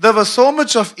 There was so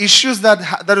much of issues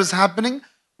that is happening.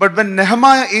 But when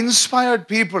Nehemiah inspired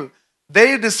people,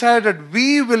 they decided,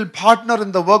 we will partner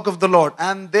in the work of the Lord.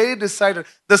 And they decided,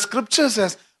 the scripture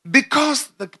says, because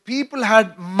the people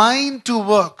had mind to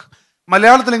work.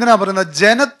 മലയാളത്തിൽ ഇങ്ങനെ പറയുന്നത്,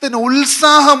 ജനത്തിന്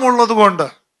ഉത്സാഹമുള്ളത്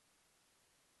കൊണ്ട്.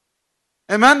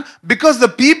 Amen. Because the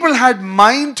people had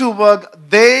mind to work,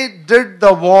 they did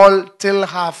the wall till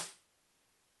half.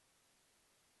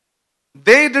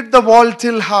 They did the wall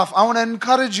till half. I want to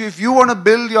encourage you, if you want to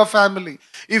build your family,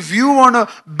 if you want to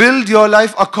build your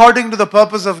life according to the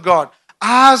purpose of God,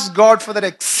 ask God for that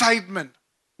excitement.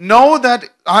 Know that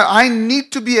I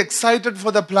need to be excited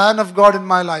for the plan of God in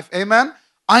my life. Amen.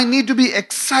 I need to be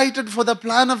excited for the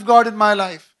plan of God in my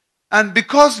life. And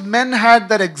because men had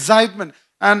that excitement,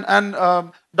 and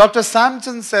Dr.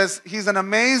 Sampson says, he's an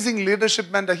amazing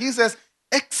leadership mentor. He says,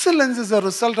 excellence is a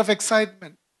result of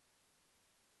excitement.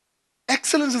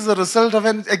 Excellence is a result of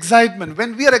an excitement.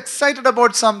 When we are excited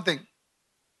about something,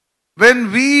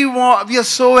 when we are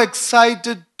so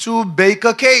excited to bake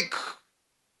a cake.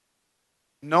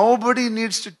 Nobody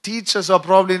needs to teach us, or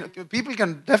probably people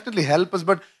can definitely help us,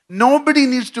 but nobody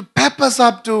needs to pep us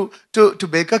up to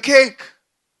bake a cake.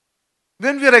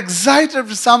 When we are excited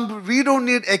for some, we don't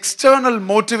need external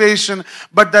motivation,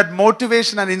 but that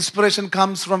motivation and inspiration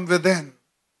comes from within.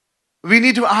 We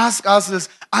need to ask ourselves,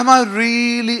 am I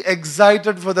really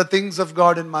excited for the things of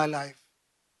God in my life?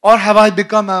 Or have I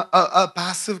become a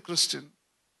passive Christian?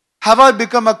 Have I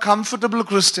become a comfortable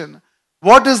Christian?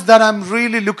 What is that I'm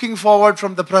really looking forward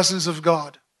from the presence of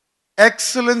God?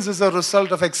 Excellence is a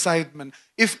result of excitement.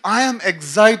 If I am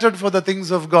excited for the things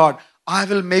of God, I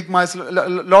will make myself. A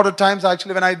lot of times,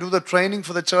 actually, when I do the training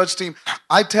for the church team,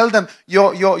 I tell them,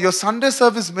 your Sunday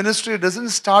service ministry doesn't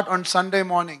start on Sunday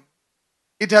morning.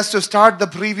 It has to start the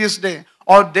previous day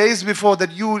or days before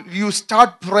that. You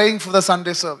start praying for the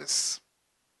Sunday service.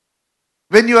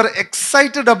 When you are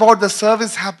excited about the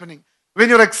service happening, when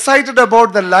you're excited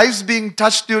about the lives being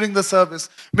touched during the service,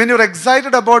 when you're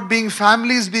excited about being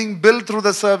families being built through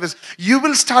the service, you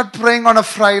will start praying on a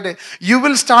Friday. You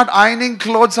will start ironing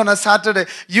clothes on a Saturday.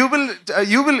 You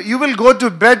will go to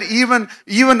bed even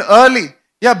early.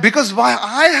 Yeah, because why?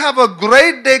 I have a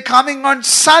great day coming on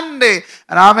Sunday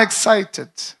and I'm excited.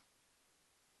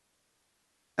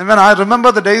 And when I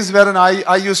remember the days wherein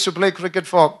I used to play cricket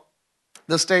for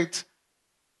the state,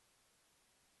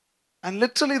 and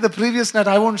literally the previous night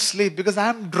I won't sleep because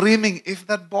I'm dreaming, if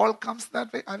that ball comes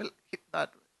that way, I will hit that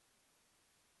way.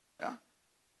 Yeah.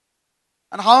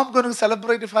 And how I'm going to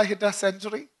celebrate if I hit a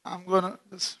century? I'm going to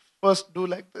just first do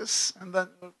like this and then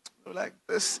do like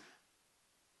this.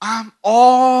 I'm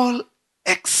all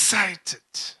excited.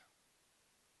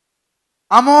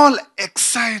 I'm all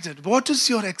excited. What is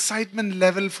your excitement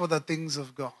level for the things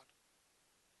of God?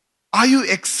 Are you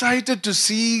excited to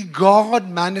see God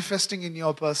manifesting in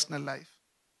your personal life?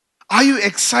 Are you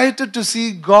excited to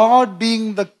see God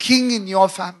being the king in your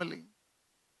family?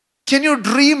 Can you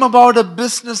dream about a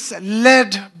business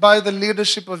led by the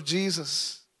leadership of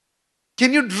Jesus?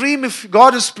 Can you dream if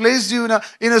God has placed you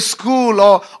in a school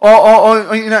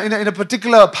or in a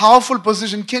particular powerful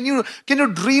position? Can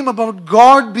you dream about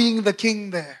God being the king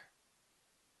there?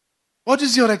 What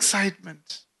is your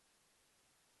excitement?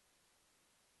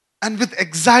 And with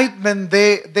excitement,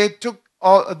 they took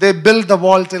or they built the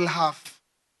wall till half.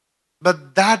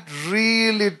 But that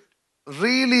really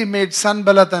made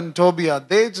Sanballat and Tobiah,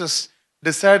 they just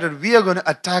decided we are going to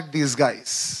attack these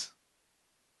guys.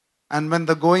 And when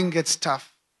the going gets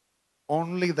tough,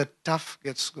 only the tough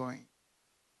gets going.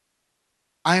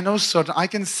 I know I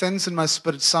can sense in my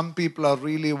spirit some people are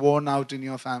really worn out in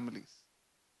your families.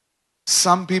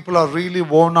 Some people are really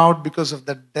worn out because of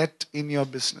the debt in your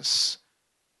business.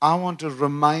 I want to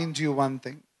remind you one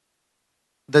thing.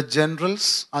 The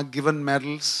generals are given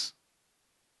medals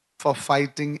for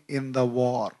fighting in the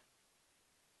war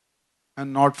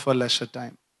and not for leisure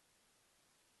time.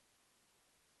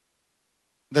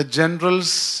 The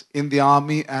generals in the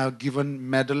army are given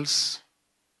medals,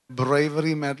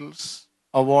 bravery medals,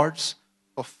 awards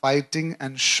for fighting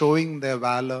and showing their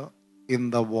valor in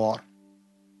the war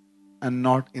and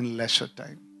not in leisure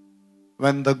time.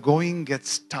 When the going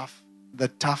gets tough, the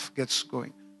tough gets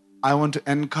going. I want to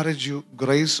encourage you,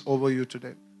 grace over you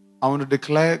today. I want to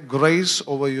declare grace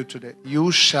over you today.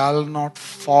 You shall not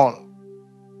fall.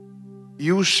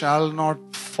 You shall not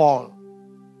fall.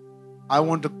 I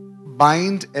want to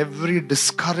bind every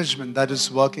discouragement that is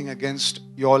working against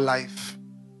your life.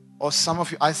 Or some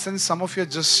of you, I sense some of you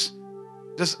just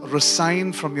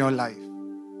resigned from your life.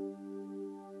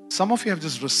 Some of you have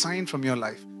just resigned from your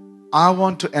life. I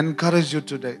want to encourage you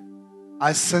today.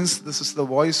 I sense this is the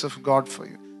voice of God for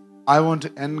you. I want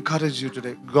to encourage you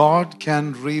today. God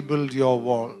can rebuild your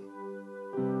wall.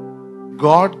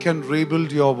 God can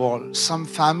rebuild your wall. Some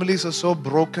families are so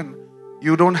broken,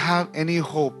 you don't have any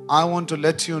hope. I want to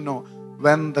let you know,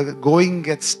 when the going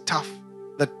gets tough,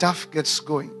 the tough gets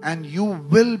going, and you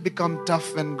will become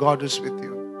tough when God is with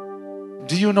you.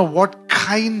 Do you know what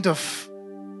kind of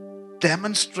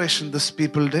demonstration these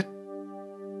people did?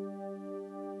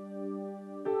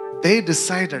 they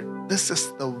decided this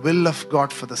is the will of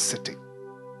God for the city.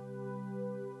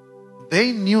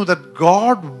 They knew that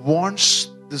God wants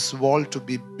this wall to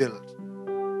be built.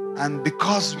 And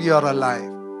because we are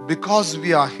alive, because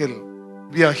we are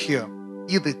here,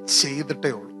 ഇത്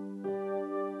ചെയ്തിട്ടേ ഉള്ളൂ.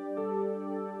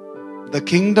 The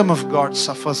kingdom of God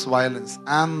suffers violence,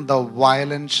 and the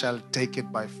violent shall take it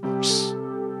by force.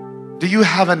 Do you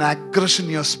have an aggression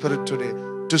in your spirit today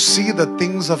to see the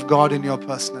things of God in your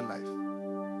personal life?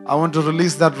 I want to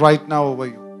release that right now over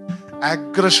you.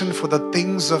 Aggression for the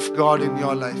things of God in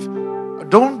your life.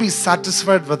 Don't be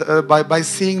satisfied with, by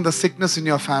seeing the sickness in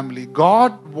your family.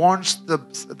 God wants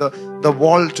the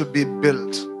wall to be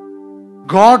built.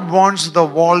 God wants the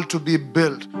wall to be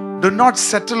built. Do not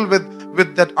settle with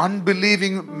that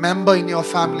unbelieving member in your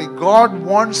family. God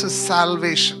wants a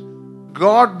salvation.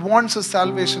 God wants a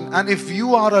salvation. And if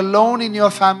you are alone in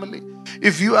your family,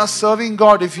 if you are serving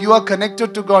God, if you are connected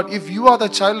to God, if you are the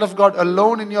child of God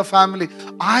alone in your family,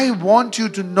 I want you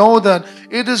to know that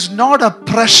it is not a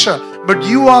pressure, but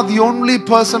you are the only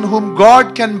person whom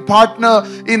God can partner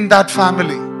in that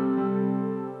family.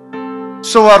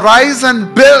 So arise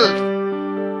and build.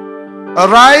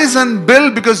 Arise and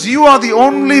build, because you are the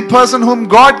only person whom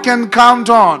God can count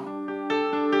on.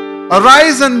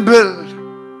 Arise and build.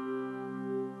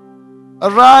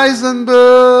 Arise and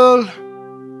build.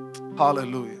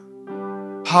 Hallelujah.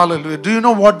 Hallelujah. Do you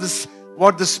know what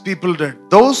this people did?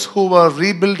 Those who were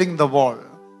rebuilding the wall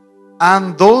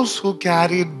and those who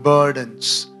carried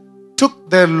burdens took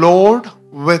their load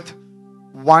with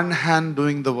one hand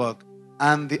doing the work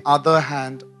and the other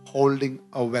hand holding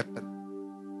a weapon.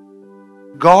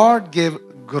 God gave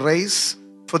grace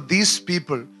for these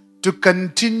people to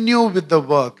continue with the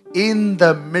work in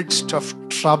the midst of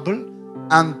trouble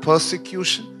and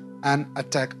persecution and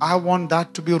attack. I want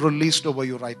that to be released over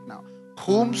you right now.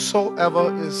 Whomsoever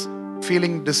is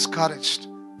feeling discouraged,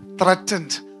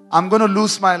 threatened, I'm going to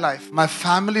lose my life, my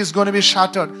family is going to be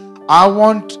shattered, I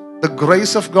want the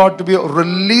grace of God to be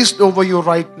released over you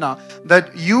right now,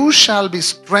 that you shall be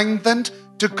strengthened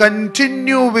to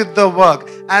continue with the work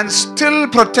and still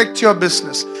protect your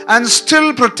business, and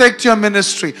still protect your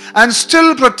ministry, and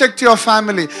still protect your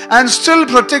family, and still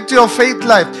protect your faith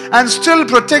life, and still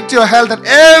protect your health, and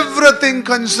everything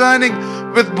concerning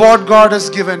with what God has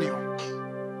given you.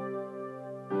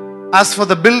 As for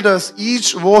the builders,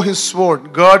 each wore his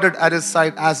sword girded at his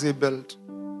side as he built.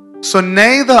 So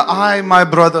neither I, my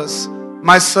brothers,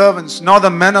 my servants, nor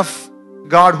the men of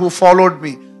God who followed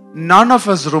me, none of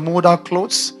us removed our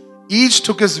clothes. Each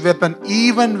took his weapon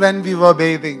even when we were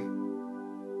bathing.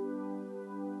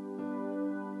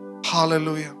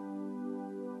 Hallelujah.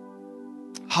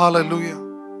 Hallelujah.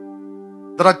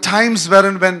 There are times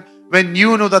when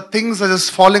you know that things are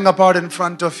just falling apart in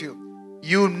front of you,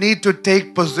 you need to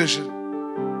take position.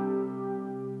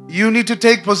 You need to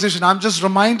take position. I'm just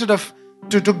reminded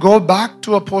to go back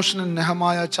to a portion in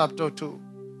Nehemiah chapter 2.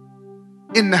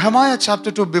 In Nehemiah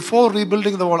chapter 2, before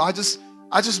rebuilding the wall, I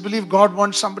just believe God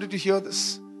wants somebody to hear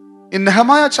this. In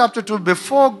Nehemiah chapter 2,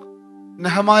 before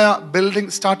Nehemiah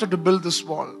started to build this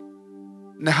wall,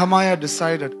 Nehemiah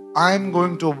decided, I'm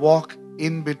going to walk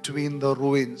in between the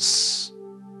ruins.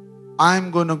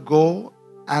 I'm going to go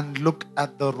and look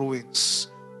at the ruins.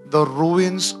 The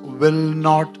ruins will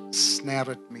not snare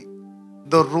at me.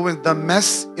 The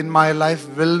mess in my life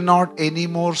will not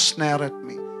anymore snare at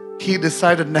me.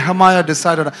 Nehemiah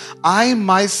decided, I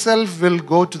myself will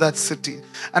go to that city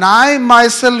and I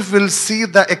myself will see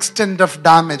the extent of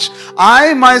damage.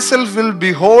 I myself will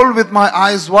behold with my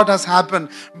eyes what has happened,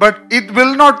 but it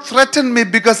will not threaten me,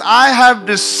 because I have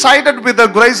decided with the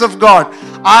grace of God,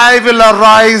 I will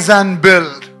arise and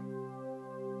build.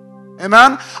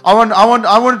 Amen. I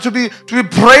want to be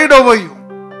prayed over you,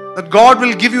 that God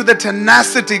will give you the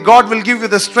tenacity, God will give you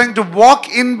the strength to walk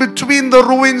in between the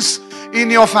ruins in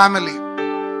your family.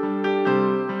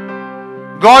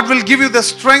 God will give you the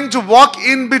strength to walk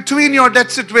in between your debt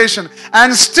situation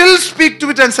and still speak to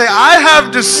it and say, I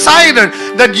have decided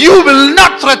that you will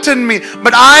not threaten me,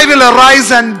 but I will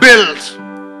arise and build.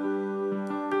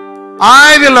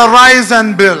 I will arise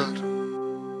and build.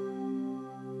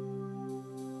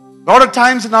 A lot of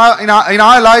times in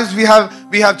our lives we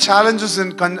have challenges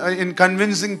in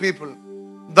convincing people.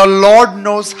 The Lord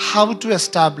knows how to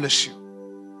establish you.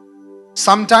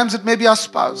 Sometimes it may be our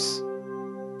spouse.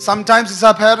 Sometimes it's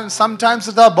our parents. Sometimes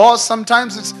it's our boss.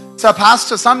 Sometimes it's our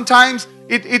pastor. Sometimes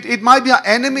it might be our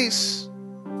enemies.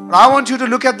 But I want you to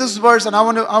look at this verse, and I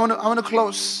want to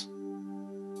close.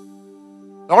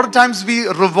 A lot of times we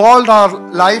revolve our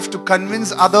life to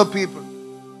convince other people.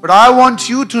 But I want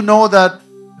you to know that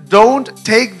don't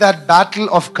take that battle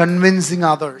of convincing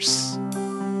others.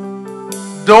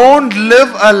 Don't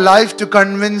live a life to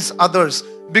convince others,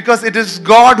 because it is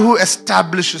God who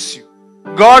establishes you.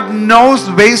 God knows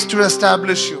ways to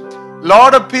establish you.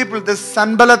 Lot of people, this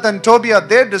Sanballat and Tobiah,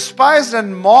 they despised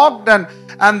and mocked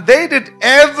and they did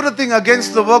everything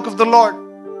against the work of the Lord.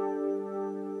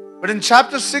 But in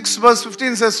chapter 6 verse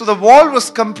 15 says, so the wall was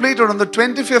completed on the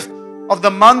 25th of the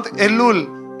month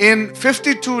Elul in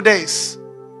 52 days.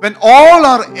 When all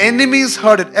our enemies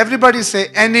heard it, everybody say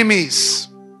enemies.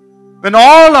 When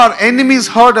all our enemies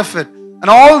heard of it and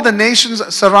all the nations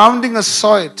surrounding us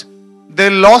saw it, they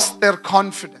lost their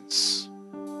confidence.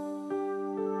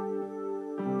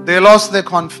 They lost their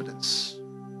confidence.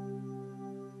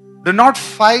 Do not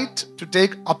fight to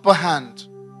take upper hand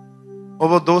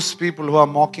over those people who are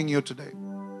mocking you today.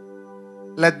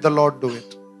 Let the Lord do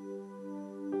it.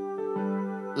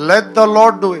 Let the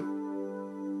Lord do it.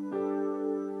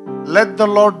 Let the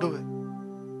Lord do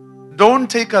it. Don't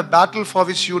take a battle for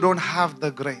which you don't have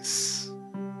the grace.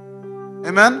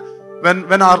 Amen.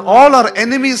 When all our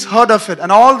enemies heard of it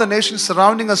and all the nations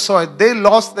surrounding us saw it, they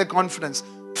lost their confidence.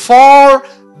 For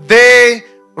they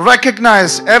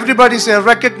recognized, everybody say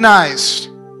recognized.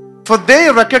 For they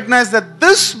recognized that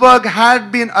this work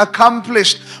had been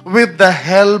accomplished with the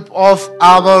help of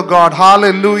our God.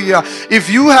 Hallelujah. If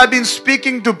you have been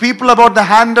speaking to people about the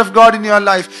hand of God in your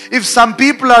life, if some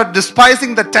people are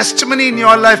despising the testimony in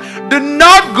your life, do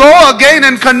not go again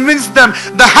and convince them.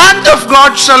 The hand of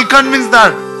God shall convince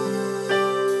that.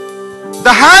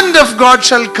 The hand of God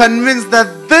shall convince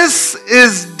that this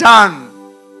is done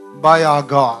by our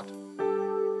God.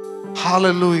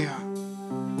 Hallelujah.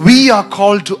 We are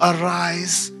called to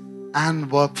arise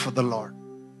and work for the Lord.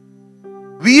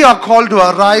 We are called to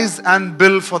arise and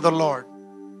build for the Lord.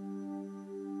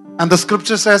 And the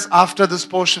scripture says after this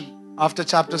portion, after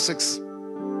chapter 6,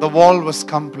 the wall was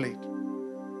complete.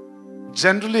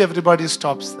 Generally, everybody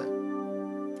stops there.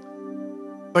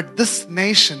 But this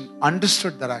nation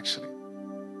understood that actually.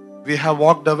 We have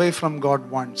walked away from God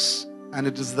once, and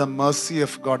it is the mercy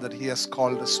of God that He has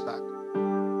called us back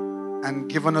and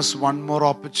given us one more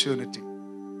opportunity.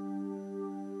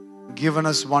 Given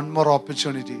us one more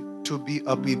opportunity to be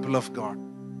a people of God.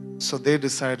 So they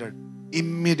decided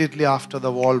immediately after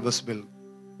the wall was built,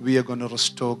 we are going to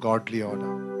restore godly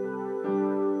order.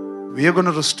 We are going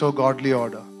to restore godly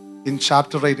order. In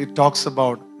chapter 8, it talks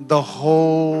about the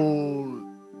whole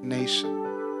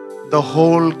nation, the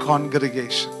whole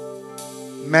congregation,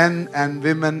 men and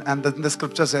women, and then the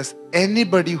scripture says,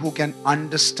 anybody who can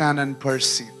understand and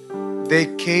perceive. They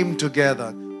came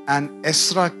together, and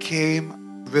Ezra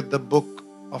came with the book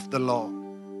of the law,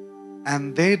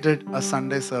 and they did a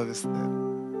Sunday service there.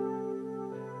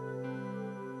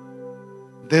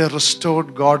 They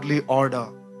restored godly order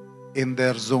in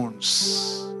their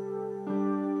zones.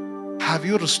 Have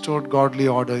you restored godly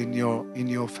order in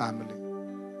your family?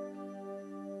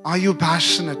 Are you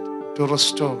passionate to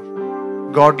restore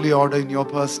godly order in your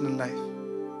personal life?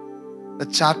 The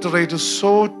chapter 8 is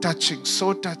so touching,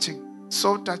 so touching,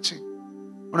 so touching.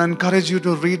 I want to encourage you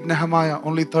to read Nehemiah,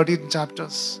 only 13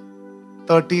 chapters.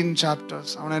 13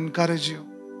 chapters. I want to encourage you.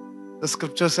 The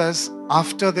scripture says,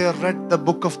 after they read the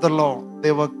book of the law,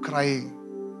 they were crying.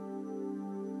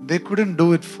 They couldn't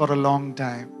do it for a long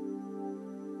time.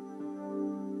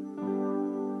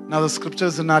 Now the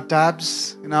scriptures in our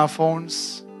tabs, in our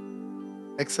phones,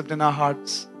 except in our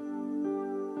hearts.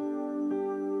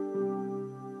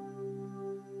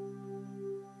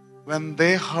 When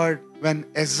they heard, when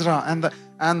Ezra and that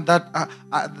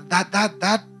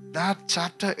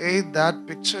chapter 8, that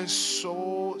picture is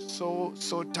so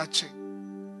touching.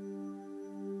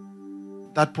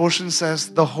 That portion says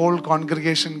the whole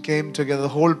congregation came together, the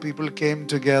whole people came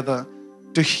together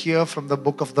to hear from the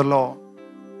book of the law.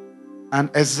 And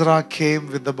Ezra came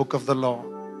with the book of the law.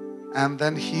 And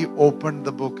then he opened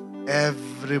the book.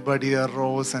 Everybody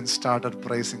arose and started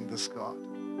praising this God.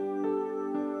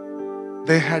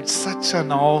 They had such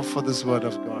an awe for this word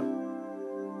of God.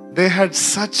 They had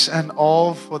such an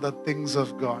awe for the things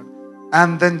of God.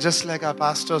 And then just like our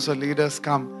pastors or leaders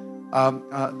come,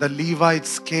 the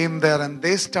Levites came there and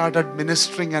they started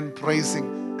ministering and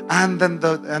praising. And then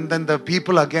the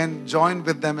people again joined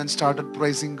with them and started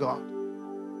praising God.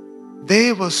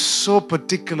 They were so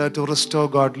particular to restore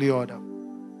godly order.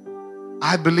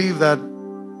 I believe that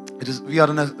we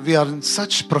are in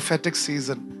such prophetic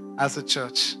season as a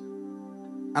church.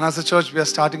 And as a church, we are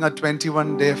starting a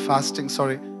 21-day fasting.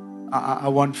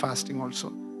 One fasting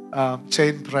also.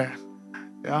 Chain prayer.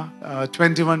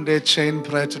 21-day chain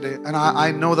prayer today. And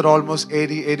I know that almost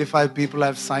 80, 85 people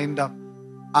have signed up.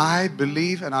 I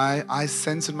believe and I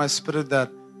sense in my spirit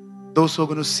that those who are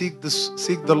going to seek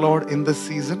the Lord in this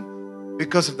season,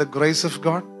 because of the grace of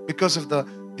God, because of the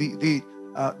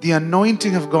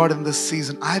anointing of God in this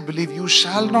season, I believe you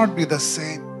shall not be the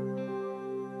same.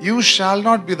 You shall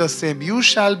not be the same. You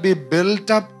shall be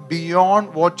built up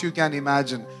beyond what you can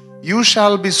imagine. You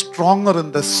shall be stronger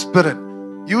in the spirit.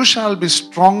 You shall be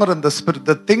stronger in the spirit.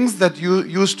 The things that you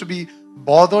used to be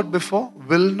bothered before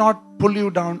will not pull you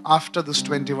down after this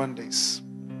 21 days.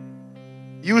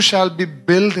 You shall be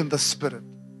built in the spirit.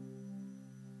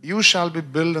 You shall be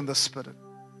built in the spirit.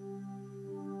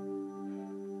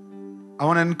 I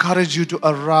want to encourage you to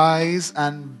arise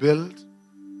and build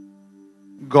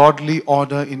godly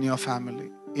order in your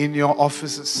family, in your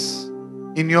offices,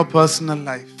 in your personal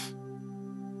life.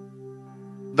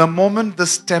 The moment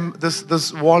this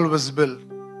wall was built,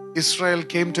 Israel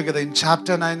came together. In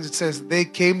chapter 9 it says they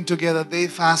came together, they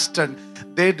fasted,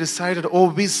 they decided,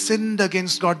 we sinned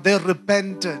against God. They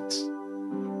repented.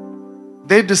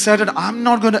 They decided, I'm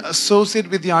not going to associate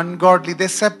with the ungodly. They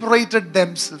separated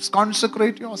themselves.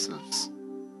 Consecrate yourselves.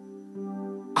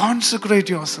 Consecrate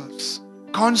yourselves.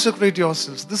 Consecrate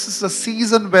yourselves. This is a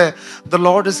season where the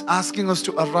Lord is asking us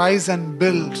to arise and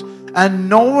build. And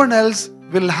no one else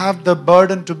will have the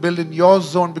burden to build in your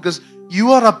zone, because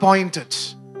you are appointed.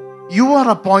 You are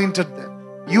appointed there.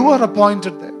 You are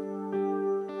appointed there.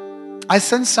 I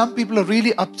sense some people are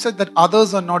really upset that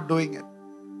others are not doing it.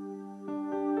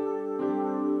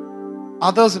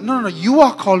 Others, no, you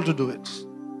are called to do it.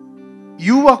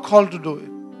 You are called to do it.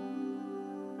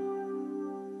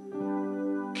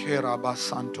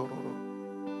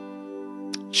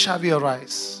 Shall we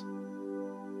arise?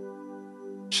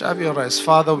 Shall we arise?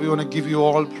 Father, we want to give you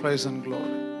all praise and glory.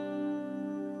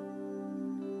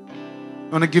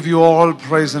 We want to give you all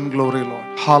praise and glory,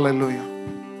 Lord. Hallelujah.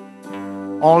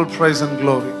 All praise and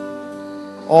glory.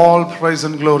 All praise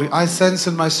and glory. I sense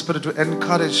in my spirit to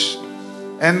encourage.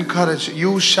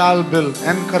 You shall build.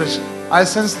 Encourage. I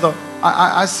sense the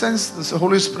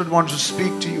Holy Spirit wants to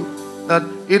speak to you that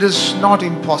it is not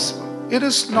impossible. It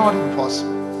is not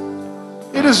impossible.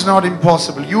 It is not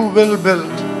impossible. You will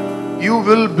build. You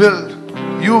will build.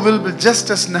 You will build. Just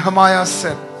as Nehemiah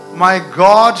said, my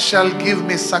God shall give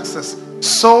me success,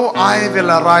 so I will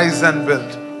arise and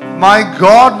build. My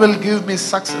God will give me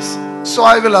success, so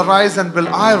I will arise and build.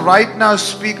 I right now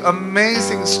speak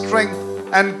amazing strength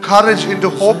and courage into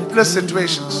hopeless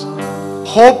situations.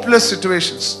 Hopeless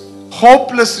situations.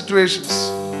 Hopeless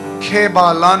situations.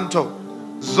 Keba lanto.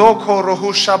 Zoko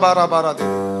rohu shabara barade.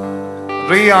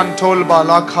 Rian tolba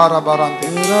lakara barante.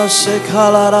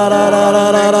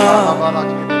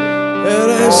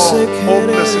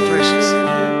 Hopeless situations.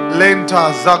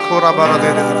 Lenta zakora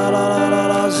barade.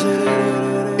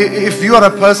 If you are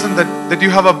a person that you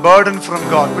have a burden from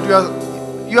God, but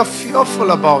you are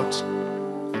fearful about,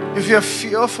 if you are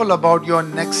fearful about your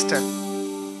next step,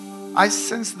 I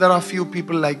sense there are a few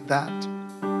people like that.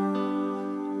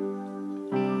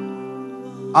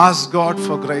 Ask God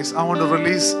for grace. I want to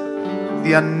release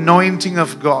the anointing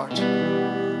of God.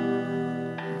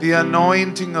 The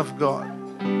anointing of God.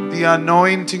 The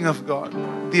anointing of God.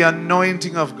 The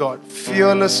anointing of God.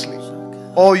 Fearlessly.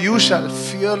 Oh, you shall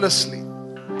fearlessly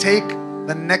take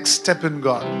the next step in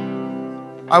God.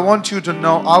 I want you to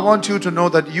know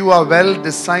that you are well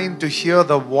designed to hear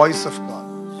the voice of God.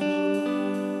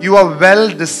 You are well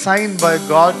designed by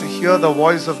God to hear the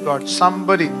voice of God.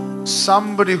 Somebody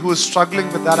who is struggling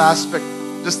with that aspect,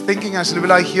 just thinking actually,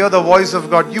 will I hear the voice of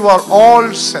God? You are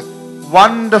all set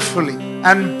wonderfully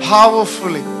and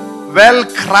powerfully, well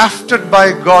crafted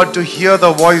by God to hear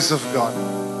the voice of God.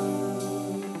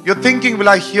 You're thinking, will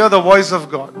I hear the voice of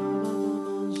God?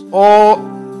 Oh,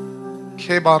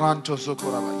 you will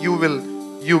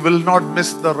not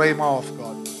miss the Rhema of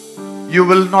God. You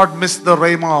will not miss the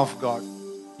Rhema of God.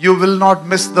 You will not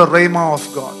miss the Rhema of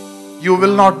God. You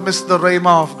will not miss the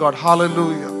Rhema of God.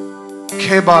 Hallelujah.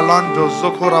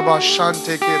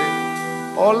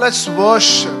 Oh, let's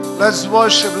worship. Let's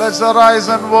worship. Let's arise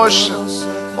and worship.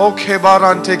 Oh, if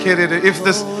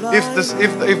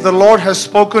the Lord has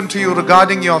spoken to you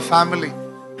regarding your family,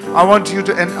 I want you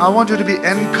to be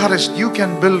encouraged. You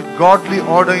can build godly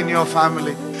order in your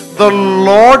family. The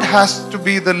Lord has to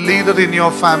be the leader in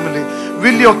your family.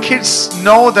 Will your kids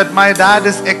know that my dad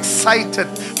is excited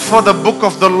for the book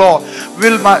of the law?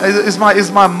 Is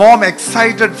my mom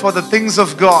excited for the things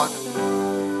of God?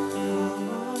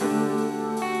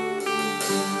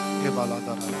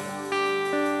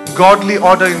 Godly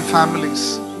order in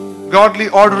families. Godly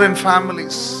order in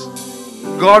families.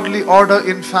 Godly order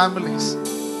in families.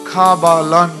 I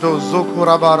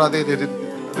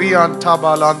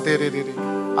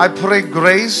pray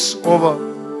grace over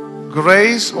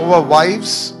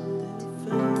wives.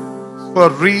 who are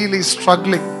really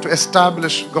struggling to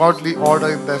establish godly order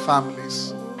in their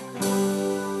families.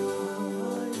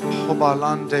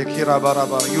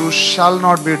 You shall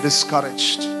not be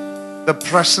discouraged. The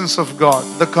presence of God,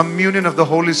 the communion of the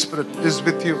Holy Spirit is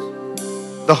with you.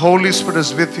 The Holy Spirit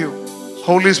is with you.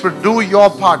 Holy Spirit, do your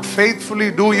part.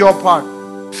 Faithfully do your part.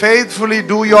 Faithfully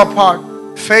do your part.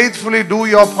 Faithfully do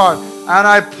your part. And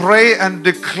I pray and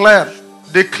declare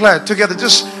together.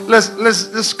 Let's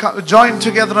just join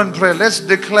together and pray. Let's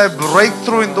declare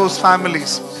breakthrough in those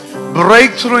families.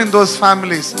 Breakthrough in those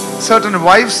families. Certain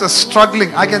wives are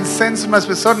struggling. I can sense in my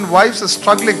spirit. Certain wives are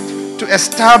struggling to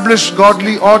establish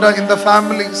godly order in the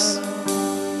families.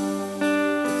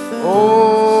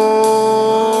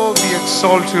 Oh, we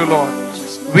exalt you, Lord.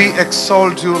 We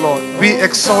exalt you, Lord. We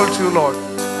exalt you, Lord.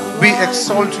 We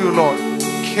exalt you, Lord.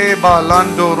 Keba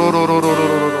lando ro ro ro ro ro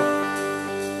ro ro.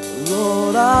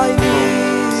 Lord, I need.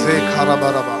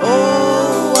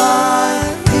 Oh, I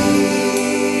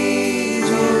need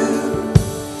you.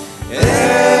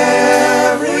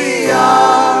 Every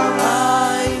hour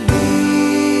I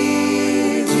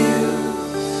need you.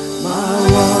 My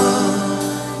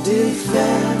one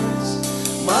defense,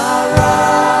 my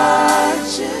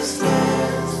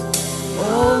righteousness.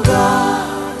 Oh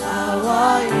God, how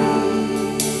I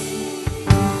need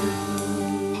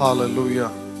you.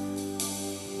 Hallelujah.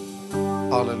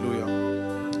 Hallelujah.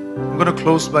 I'm going to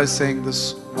close by saying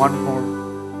this one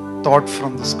more thought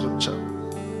from the scripture.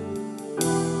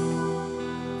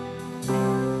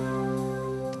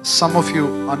 Some of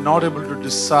you are not able to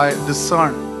discern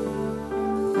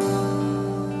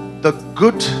the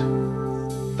good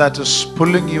that is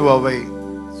pulling you away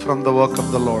from the work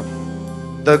of the Lord.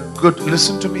 The good,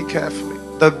 listen to me carefully.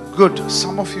 The good,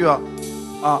 some of you are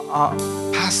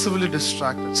passively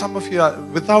distracted. Some of you are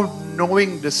without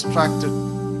knowing distracted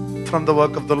from the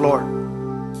work of the Lord.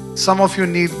 Some of you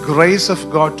need grace of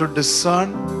God to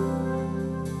discern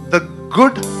the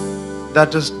good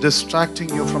that is distracting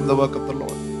you from the work of the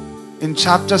Lord. In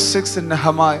chapter 6 in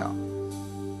Nehemiah,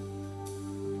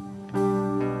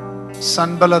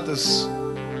 Sanballat is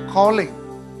calling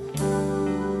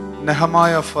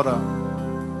Nehemiah for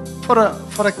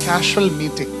a casual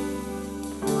meeting.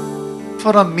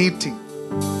 For a meeting.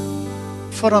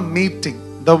 For a meeting.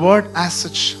 The word as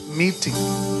such, meeting,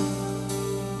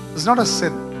 is not a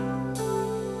sin.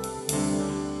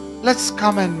 Let's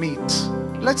come and meet.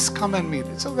 Let's come and meet.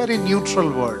 It's a very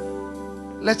neutral word.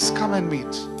 Let's come and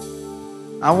meet.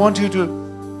 I want you to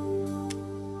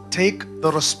take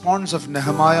the response of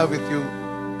Nehemiah with you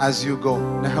as you go.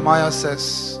 Nehemiah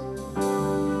says,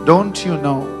 don't you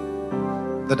know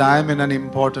that I am in an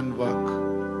important work?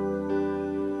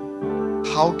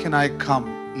 How can I come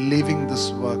leaving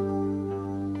this work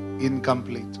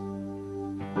incomplete?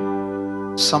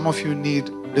 Some of you need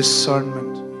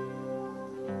discernment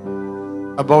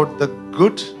about the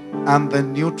good and the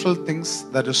neutral things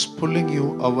that is pulling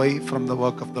you away from the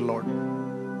work of the Lord.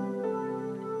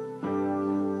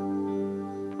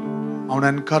 I want to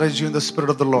encourage you in the Spirit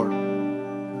of the Lord.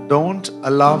 Don't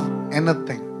allow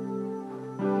anything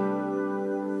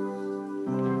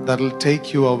that will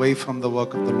take you away from the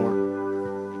work of the Lord.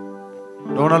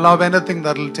 Don't allow anything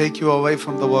that will take you away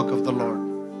from the work of the Lord.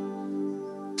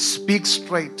 Speak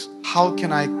straight. How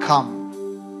can I come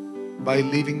by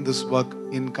leaving this work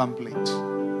incomplete?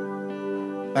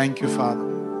 Thank you, Father.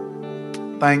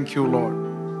 Thank you, Lord.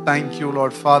 Thank you,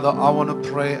 Lord. Father, I want to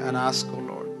pray and ask, oh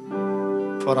Lord,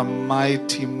 for a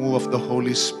mighty move of the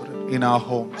Holy Spirit in our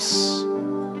homes.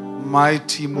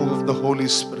 Mighty move of the Holy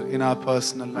Spirit in our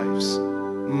personal lives.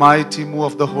 Mighty move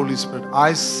of the Holy Spirit.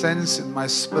 I sense in my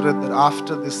spirit that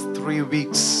after these 3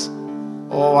 weeks,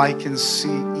 oh, I can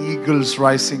see eagles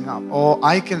rising up. Oh,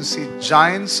 I can see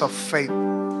giants of faith.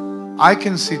 I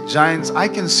can see giants. I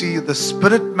can see the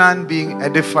spirit man being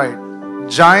edified.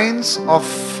 Giants of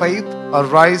faith are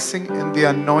rising in the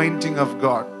anointing of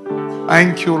God.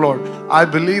 Thank you, Lord. I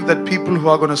believe that people who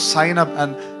are going to sign up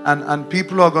and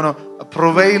people who are going to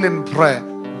prevail in prayer,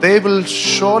 they will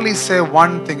surely say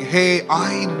one thing. Hey,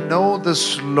 I know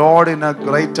this Lord in a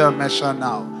greater measure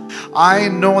now. I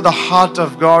know the heart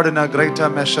of God in a greater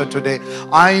measure today.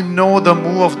 I know the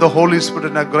move of the Holy Spirit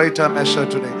in a greater measure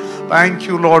today. Thank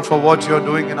you, Lord, for what you're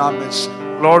doing in our midst.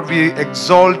 Lord, we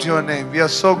exalt your name. We are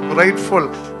so grateful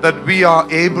that we are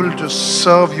able to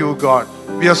serve you, God.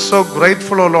 We are so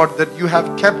grateful, oh Lord, that you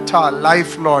have kept our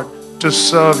life, Lord, to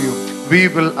serve you. We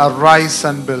will arise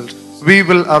and build. We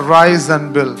will arise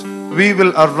and build. We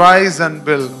will arise and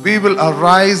build. We will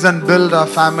arise and build our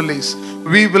families.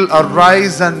 We will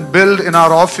arise and build in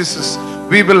our offices.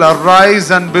 We will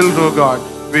arise and build, oh God.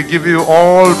 We give you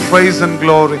all praise and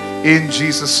glory in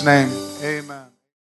Jesus' name.